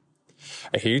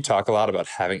 I hear you talk a lot about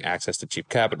having access to cheap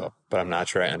capital, but I'm not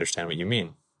sure I understand what you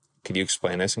mean. Could you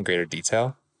explain this in greater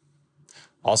detail?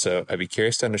 Also, I'd be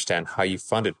curious to understand how you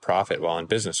funded Profit while in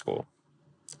business school.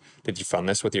 Did you fund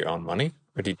this with your own money,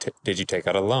 or did you take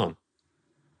out a loan?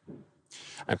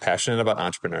 I'm passionate about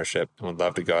entrepreneurship and would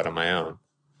love to go out on my own,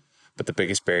 but the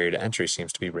biggest barrier to entry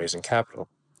seems to be raising capital.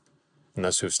 And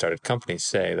those who have started companies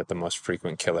say that the most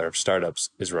frequent killer of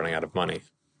startups is running out of money.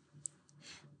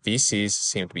 VCs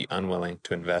seem to be unwilling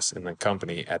to invest in the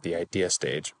company at the idea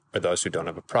stage, or those who don't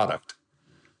have a product.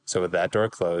 So with that door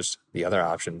closed, the other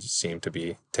options seem to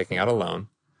be taking out a loan,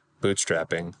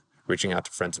 bootstrapping, reaching out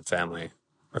to friends and family,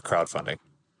 or crowdfunding.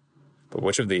 But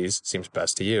which of these seems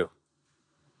best to you?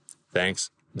 Thanks,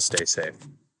 and stay safe.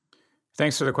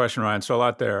 Thanks for the question, Ryan. So a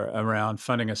lot there around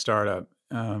funding a startup.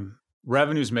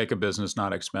 Revenues make a business,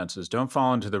 not expenses. Don't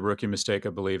fall into the rookie mistake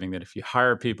of believing that if you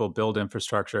hire people, build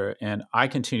infrastructure, and I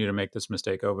continue to make this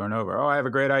mistake over and over. Oh, I have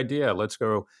a great idea. Let's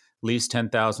go lease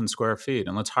 10,000 square feet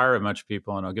and let's hire a bunch of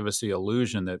people and it'll give us the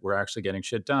illusion that we're actually getting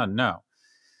shit done. No.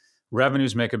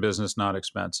 Revenues make a business, not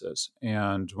expenses.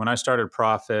 And when I started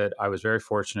Profit, I was very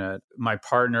fortunate. My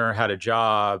partner had a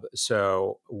job,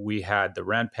 so we had the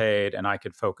rent paid and I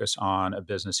could focus on a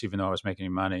business even though I was making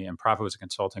money. And Profit was a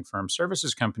consulting firm.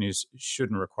 Services companies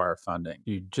shouldn't require funding.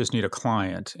 You just need a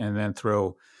client and then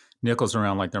throw nickels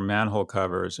around like they're manhole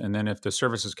covers. And then if the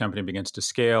services company begins to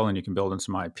scale and you can build in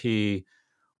some IP,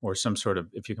 or some sort of,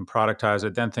 if you can productize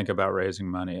it, then think about raising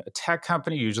money. A tech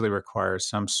company usually requires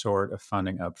some sort of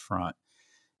funding up front.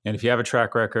 And if you have a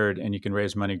track record and you can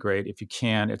raise money, great. If you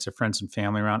can, it's a friends and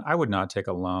family round. I would not take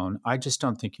a loan. I just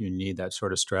don't think you need that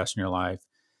sort of stress in your life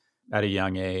at a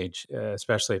young age,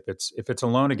 especially if it's a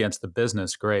loan against the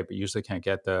business, great, but usually can't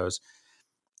get those.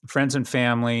 Friends and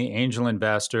family, angel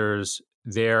investors,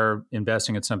 they're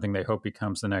investing in something they hope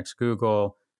becomes the next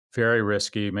Google. Very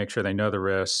risky. Make sure they know the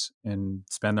risks and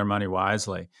spend their money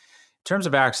wisely. In terms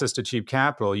of access to cheap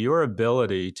capital, your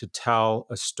ability to tell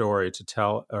a story, to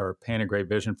tell or paint a great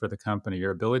vision for the company,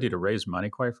 your ability to raise money,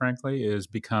 quite frankly, has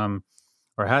become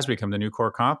the new core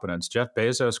competence. Jeff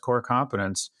Bezos' core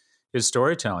competence is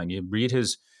storytelling. You read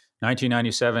his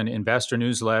 1997 investor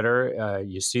newsletter,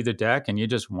 you see the deck, and you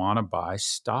just want to buy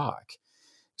stock.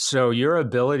 So your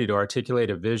ability to articulate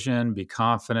a vision, be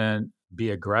confident,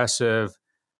 be aggressive,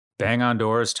 bang on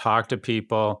doors, talk to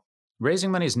people. Raising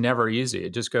money is never easy.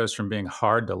 It just goes from being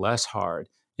hard to less hard.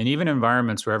 And even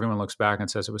environments where everyone looks back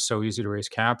and says it was so easy to raise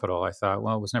capital, I thought,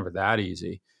 well, it was never that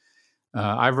easy.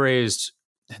 I've raised,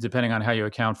 depending on how you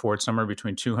account for it, somewhere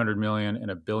between $200 million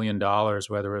and $1 billion,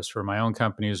 whether it's for my own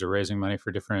companies or raising money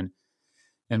for different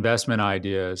investment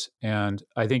ideas. And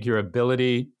I think your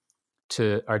ability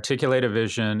to articulate a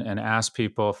vision and ask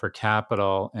people for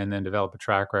capital and then develop a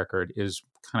track record is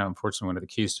kind of unfortunately one of the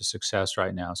keys to success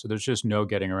right now. So there's just no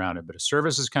getting around it. But a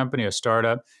services company, a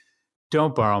startup,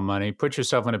 don't borrow money. Put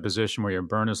yourself in a position where your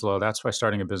burn is low. That's why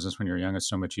starting a business when you're young is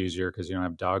so much easier because you don't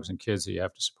have dogs and kids that you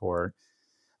have to support.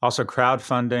 Also,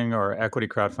 crowdfunding or equity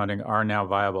crowdfunding are now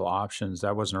viable options.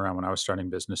 That wasn't around when I was starting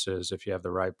businesses if you have the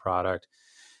right product.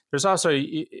 There's also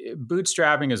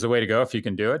bootstrapping is the way to go if you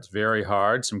can do it. It's very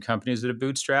hard. Some companies that have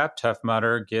bootstrapped, Tough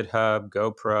Mudder, GitHub,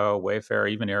 GoPro,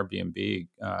 Wayfair, even Airbnb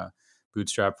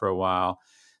bootstrapped for a while.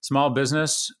 Small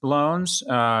business loans,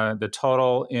 the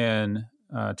total in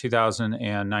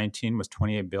 2019 was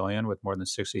 28 billion with more than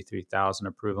 63,000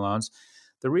 approved loans.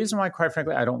 The reason why, quite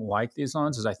frankly, I don't like these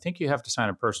loans is I think you have to sign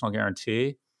a personal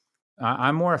guarantee.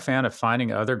 I'm more a fan of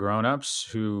finding other grown-ups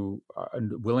who are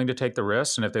willing to take the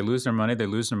risks, and if they lose their money, they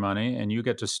lose their money, and you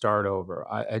get to start over.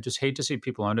 I just hate to see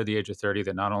people under the age of 30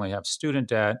 that not only have student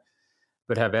debt,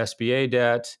 but have SBA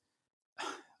debt.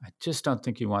 I just don't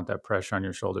think you want that pressure on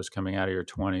your shoulders coming out of your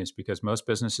 20s because most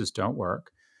businesses don't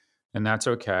work, and that's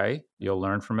okay. You'll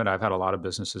learn from it. I've had a lot of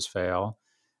businesses fail.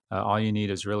 All you need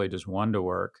is really just one to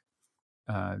work.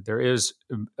 There is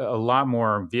a lot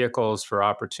more vehicles for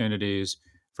opportunities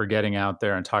for getting out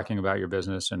there and talking about your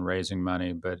business and raising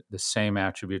money, but the same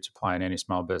attributes apply in any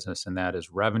small business, and that is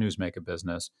revenues make a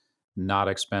business, not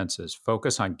expenses.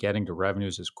 Focus on getting to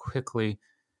revenues as quickly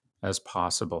as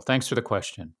possible. Thanks for the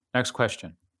question. Next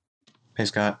question. Hey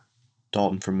Scott,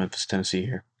 Dalton from Memphis, Tennessee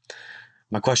here.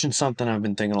 My question's something I've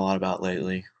been thinking a lot about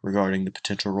lately regarding the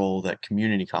potential role that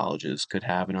community colleges could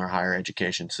have in our higher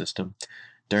education system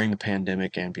during the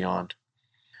pandemic and beyond.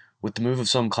 With the move of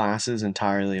some classes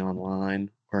entirely online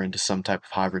or into some type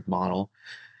of hybrid model,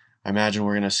 I imagine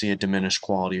we're going to see a diminished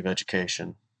quality of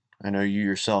education. I know you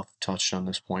yourself touched on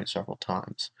this point several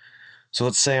times. So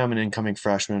let's say I'm an incoming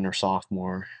freshman or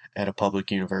sophomore at a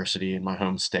public university in my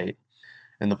home state,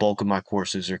 and the bulk of my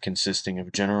courses are consisting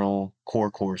of general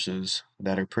core courses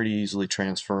that are pretty easily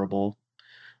transferable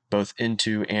both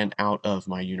into and out of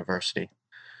my university.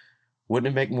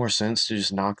 Wouldn't it make more sense to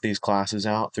just knock these classes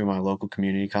out through my local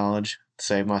community college,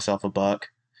 save myself a buck,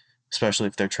 especially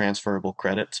if they're transferable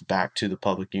credits back to the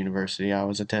public university I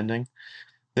was attending?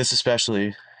 This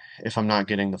especially if I'm not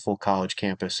getting the full college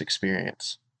campus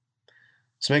experience.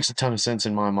 This makes a ton of sense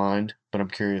in my mind, but I'm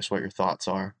curious what your thoughts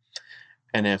are,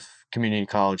 and if community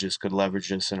colleges could leverage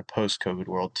this in a post-COVID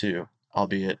world too,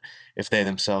 albeit if they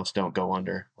themselves don't go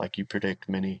under, like you predict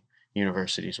many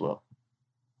universities will.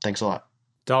 Thanks a lot.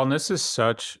 Dalton, this is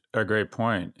such a great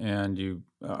point, and you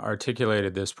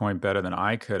articulated this point better than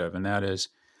I could have, and that is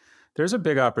there's a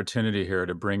big opportunity here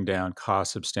to bring down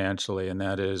costs substantially, and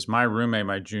that is my roommate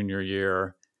my junior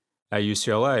year at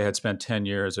UCLA had spent 10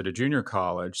 years at a junior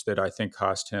college that I think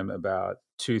cost him about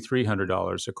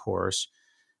 $200-$300 a course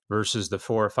versus the $4,000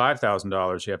 or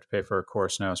 $5,000 you have to pay for a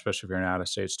course now, especially if you're an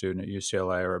out-of-state student at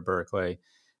UCLA or at Berkeley,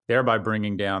 thereby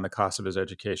bringing down the cost of his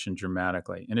education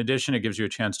dramatically. In addition, it gives you a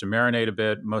chance to marinate a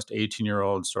bit. Most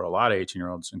 18-year-olds, or a lot of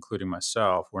 18-year-olds, including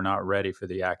myself, were not ready for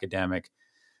the academic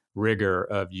rigor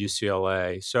of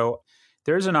UCLA. So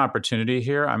there's an opportunity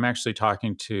here. I'm actually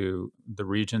talking to the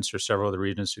regents or several of the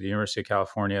regents of the University of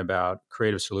California about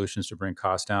creative solutions to bring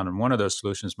costs down. And one of those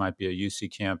solutions might be a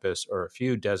UC campus or a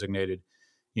few designated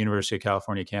University of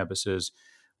California campuses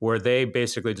where they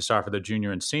basically just offer the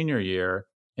junior and senior year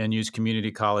and use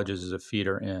community colleges as a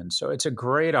feeder in. So it's a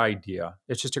great idea.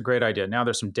 It's just a great idea. Now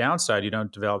there's some downside. You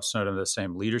don't develop some of the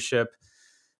same leadership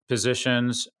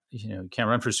positions. You can't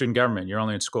run for student government. You're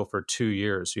only in school for 2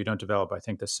 years. So you don't develop, I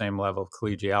think, the same level of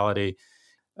collegiality.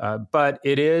 But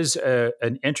it is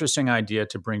an interesting idea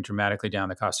to bring dramatically down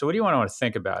the cost. So what do you want to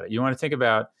think about it? You want to think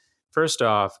about, first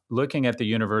off, looking at the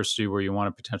university where you want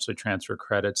to potentially transfer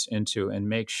credits into and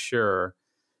make sure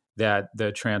that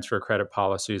the transfer credit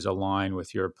policies align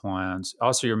with your plans.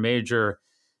 Also, your major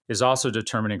is also a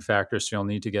determining factor, so you'll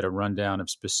need to get a rundown of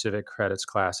specific credits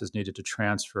classes needed to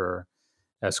transfer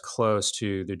as close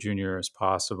to the junior as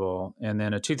possible. And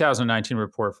then a 2019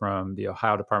 report from the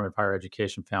Ohio Department of Higher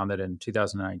Education found that in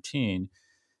 2019,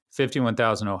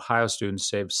 51,000 Ohio students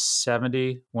saved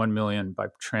 $71 million by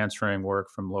transferring work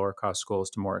from lower cost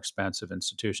schools to more expensive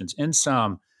institutions. In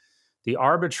sum, the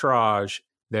arbitrage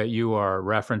that you are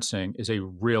referencing is a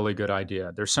really good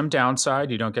idea. There's some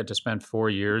downside. You don't get to spend 4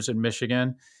 years at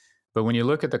Michigan. But when you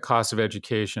look at the cost of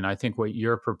education, I think what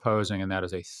you're proposing, and that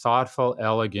is a thoughtful,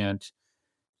 elegant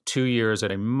 2 years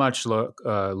at a much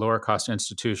lower cost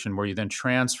institution where you then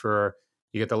transfer,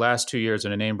 you get the last 2 years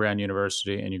at a name brand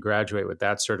university and you graduate with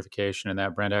that certification and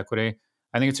that brand equity.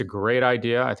 I think it's a great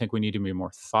idea. I think we need to be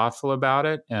more thoughtful about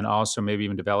it and also maybe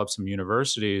even develop some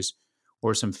universities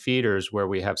or some feeders where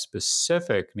we have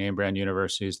specific name brand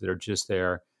universities that are just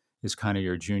there as kind of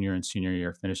your junior and senior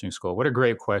year finishing school. What a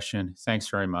great question. Thanks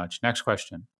very much. Next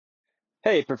question.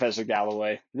 Hey, Professor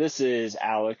Galloway. This is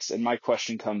Alex, and my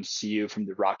question comes to you from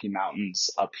the Rocky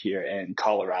Mountains up here in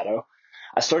Colorado.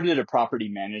 I started a property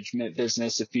management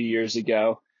business a few years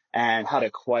ago and had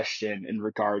a question in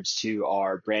regards to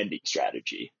our branding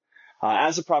strategy.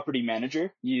 As a property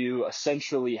manager, you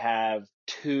essentially have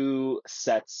two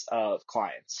sets of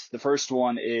clients. The first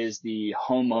one is the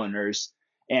homeowners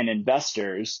and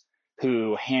investors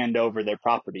who hand over their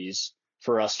properties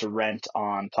for us to rent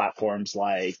on platforms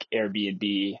like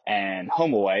Airbnb and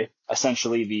HomeAway,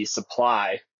 essentially the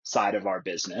supply side of our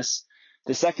business.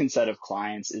 The second set of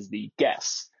clients is the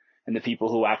guests and the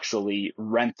people who actually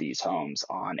rent these homes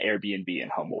on Airbnb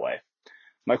and HomeAway.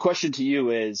 My question to you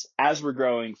is, as we're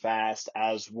growing fast,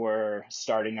 as we're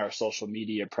starting our social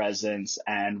media presence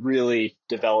and really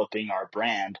developing our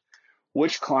brand,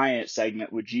 which client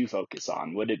segment would you focus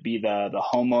on? Would it be the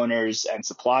homeowners and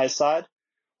supply side,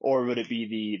 or would it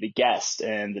be the guest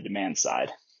and the demand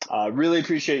side? Really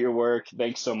appreciate your work.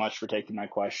 Thanks so much for taking my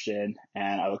question,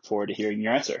 and I look forward to hearing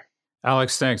your answer.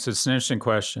 Alex, thanks. It's an interesting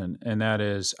question. And that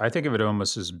is, I think of it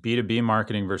almost as B2B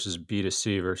marketing versus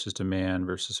B2C versus demand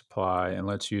versus supply. And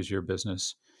let's use your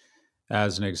business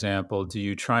as an example. Do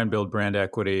you try and build brand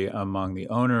equity among the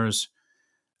owners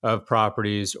of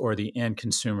properties or the end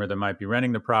consumer that might be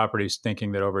renting the properties,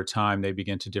 thinking that over time they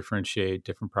begin to differentiate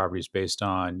different properties based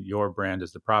on your brand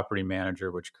as the property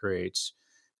manager, which creates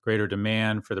greater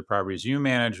demand for the properties you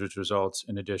manage, which results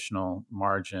in additional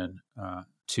margin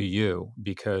to you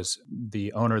because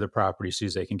the owner of the property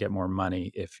sees they can get more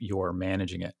money if you're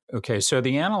managing it. Okay, so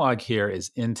the analog here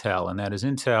is Intel, and that is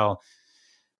Intel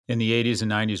in the 80s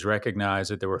and 90s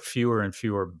recognized that there were fewer and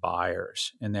fewer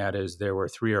buyers, and that is there were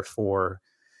 3 or 4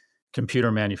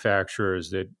 computer manufacturers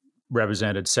that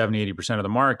represented 70, 80% of the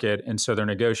market. And so their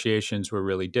negotiations were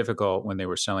really difficult when they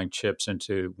were selling chips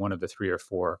into one of the 3 or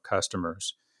 4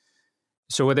 customers.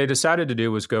 So what they decided to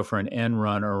do was go for an end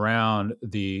run around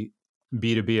the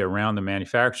B2B, around the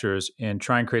manufacturers, and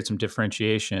try and create some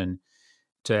differentiation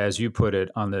to, as you put it,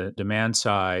 on the demand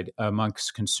side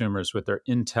amongst consumers with their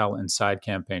Intel Inside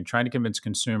campaign, trying to convince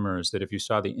consumers that if you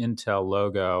saw the Intel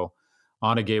logo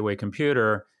on a gateway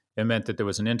computer, it meant that there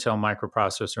was an Intel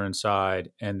microprocessor inside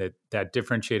and that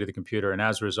differentiated the computer. And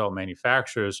as a result,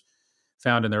 manufacturers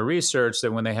found in their research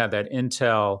that when they had that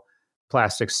Intel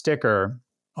plastic sticker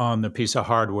on the piece of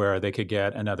hardware, they could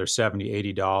get another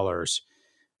 $70, $80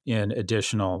 in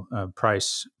additional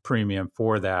price premium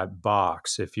for that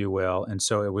box, if you will. And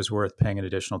so it was worth paying an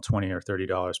additional $20 or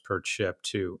 $30 per chip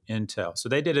to Intel. So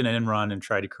they did an end run and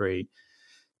tried to create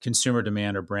consumer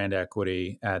demand or brand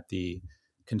equity at the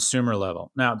consumer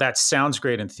level. Now, that sounds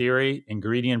great in theory,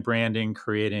 ingredient branding,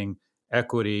 creating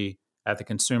equity at the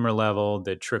consumer level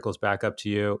that trickles back up to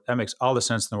you. That makes all the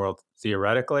sense in the world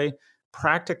theoretically.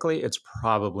 Practically, it's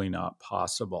probably not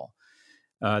possible.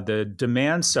 The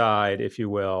demand side, if you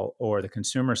will, or the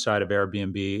consumer side of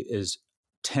Airbnb is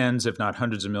tens, if not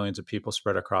hundreds of millions of people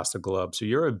spread across the globe. So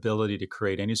your ability to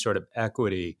create any sort of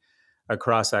equity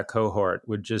across that cohort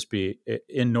would just be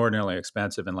inordinately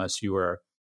expensive unless you were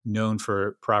known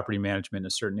for property management in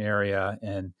a certain area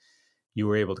and you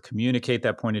were able to communicate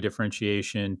that point of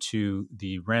differentiation to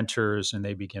the renters and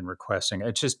they begin requesting.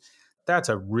 It's just, that's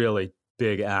a really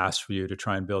big ask for you to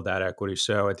try and build that equity.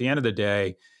 So at the end of the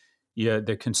day,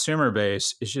 the consumer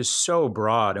base is just so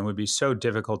broad and would be so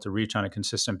difficult to reach on a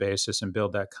consistent basis and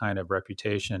build that kind of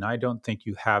reputation. I don't think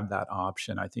you have that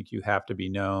option. I think you have to be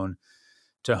known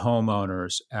to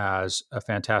homeowners as a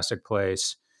fantastic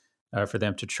place for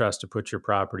them to trust to put your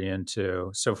property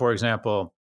into. So, for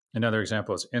example, another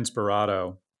example is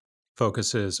Inspirato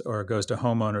focuses or goes to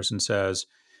homeowners and says,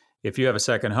 if you have a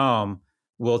second home,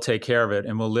 we'll take care of it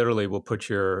and we'll put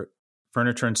your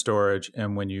furniture in storage.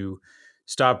 And when you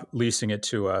stop leasing it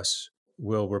to us,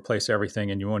 we'll replace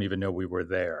everything and you won't even know we were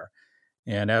there.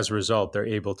 And as a result, they're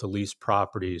able to lease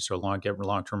properties or get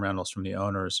long-term rentals from the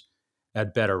owners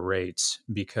at better rates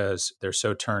because they're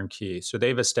so turnkey. So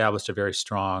they've established a very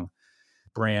strong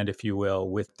brand, if you will,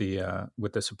 with the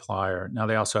supplier. Now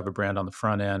they also have a brand on the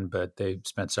front end, but they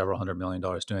spent several $100 million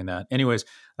doing that. Anyways,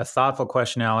 a thoughtful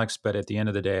question, Alex, but at the end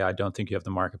of the day, I don't think you have the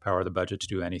market power or the budget to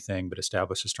do anything but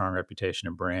establish a strong reputation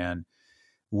and brand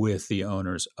with the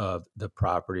owners of the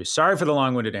property. Sorry for the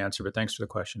long-winded answer, but thanks for the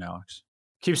question, Alex.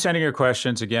 Keep sending your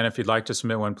questions. Again, if you'd like to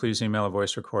submit one, please email a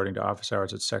voice recording to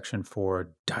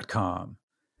officehours@section4.com.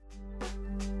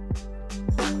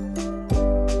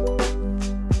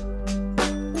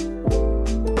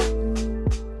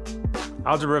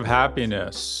 Algebra of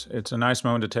Happiness. It's a nice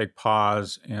moment to take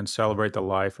pause and celebrate the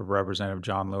life of Representative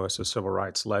John Lewis, a civil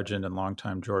rights legend and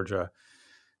longtime Georgia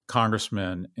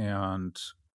congressman. And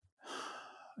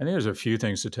I think there's a few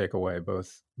things to take away,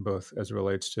 both as it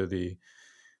relates to the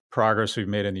progress we've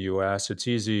made in the U.S. It's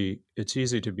easy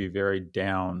to be very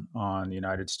down on the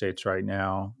United States right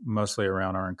now, mostly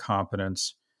around our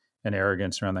incompetence and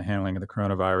arrogance around the handling of the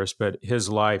coronavirus. But his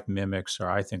life mimics, or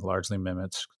I think largely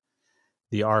mimics,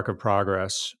 the arc of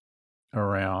progress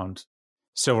around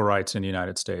civil rights in the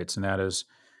United States. And that is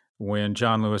when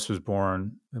John Lewis was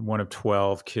born, one of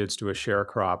 12 kids to a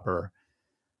sharecropper.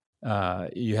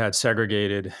 You had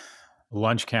segregated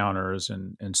lunch counters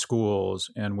in schools,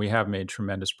 and we have made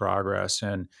tremendous progress.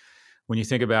 And when you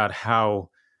think about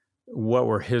what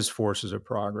were his forces of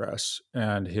progress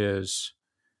and his,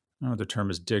 I don't know if the term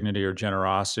is dignity or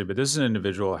generosity, but this is an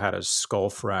individual who had his skull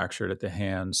fractured at the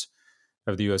hands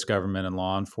of the US government and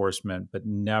law enforcement, but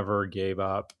never gave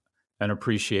up an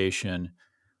appreciation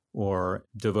or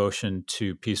devotion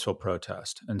to peaceful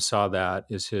protest, and saw that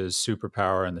as his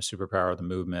superpower and the superpower of the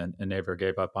movement, and never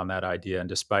gave up on that idea. And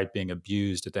despite being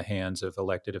abused at the hands of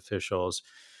elected officials,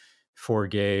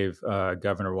 forgave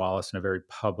Governor Wallace in a very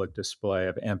public display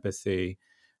of empathy.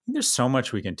 There's so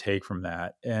much we can take from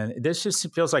that. And this just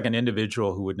feels like an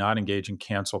individual who would not engage in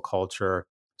cancel culture,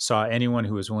 saw anyone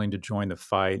who was willing to join the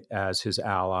fight as his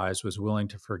allies, was willing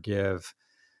to forgive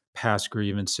past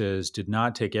grievances, did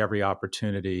not take every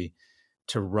opportunity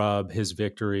to rub his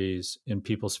victories in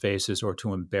people's faces or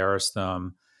to embarrass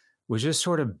them, was just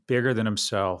sort of bigger than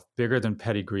himself, bigger than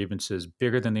petty grievances,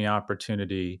 bigger than the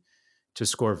opportunity to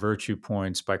score virtue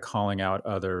points by calling out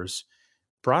others,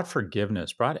 brought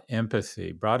forgiveness, brought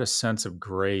empathy, brought a sense of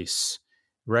grace,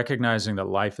 recognizing that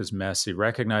life is messy,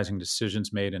 recognizing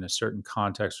decisions made in a certain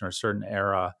context or a certain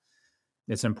era.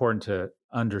 It's important to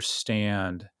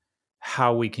understand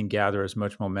how we can gather as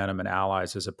much momentum and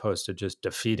allies as opposed to just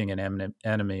defeating an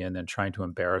enemy and then trying to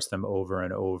embarrass them over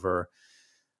and over.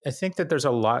 I think that there's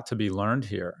a lot to be learned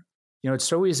here. It's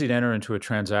so easy to enter into a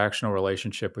transactional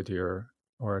relationship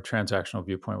or a transactional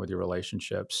viewpoint with your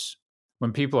relationships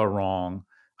when people are wrong,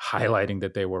 highlighting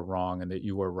that they were wrong and that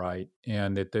you were right.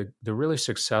 And that the really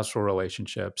successful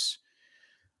relationships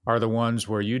are the ones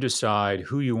where you decide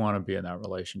who you want to be in that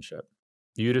relationship.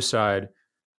 You decide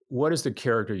what is the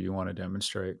character you want to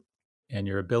demonstrate, and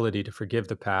your ability to forgive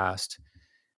the past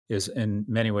is in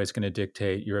many ways going to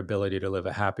dictate your ability to live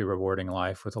a happy, rewarding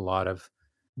life with a lot of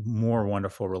more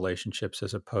wonderful relationships,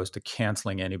 as opposed to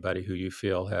canceling anybody who you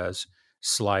feel has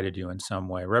slighted you in some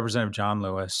way. Representative John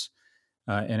Lewis,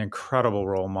 an incredible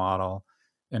role model,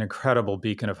 an incredible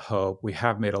beacon of hope. We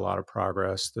have made a lot of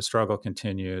progress. The struggle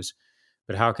continues,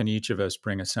 but how can each of us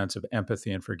bring a sense of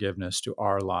empathy and forgiveness to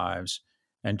our lives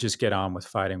and just get on with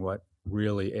fighting what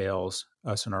really ails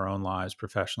us in our own lives,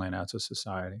 professionally and as a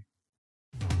society?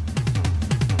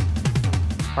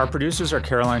 Our producers are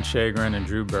Caroline Shagrin and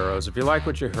Drew Burrows. If you like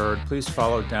what you heard, please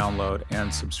follow, download,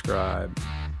 and subscribe.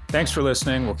 Thanks for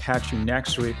listening. We'll catch you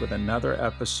next week with another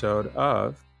episode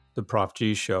of The Prof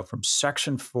G Show from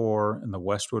Section 4 in the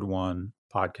Westwood One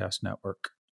Podcast Network.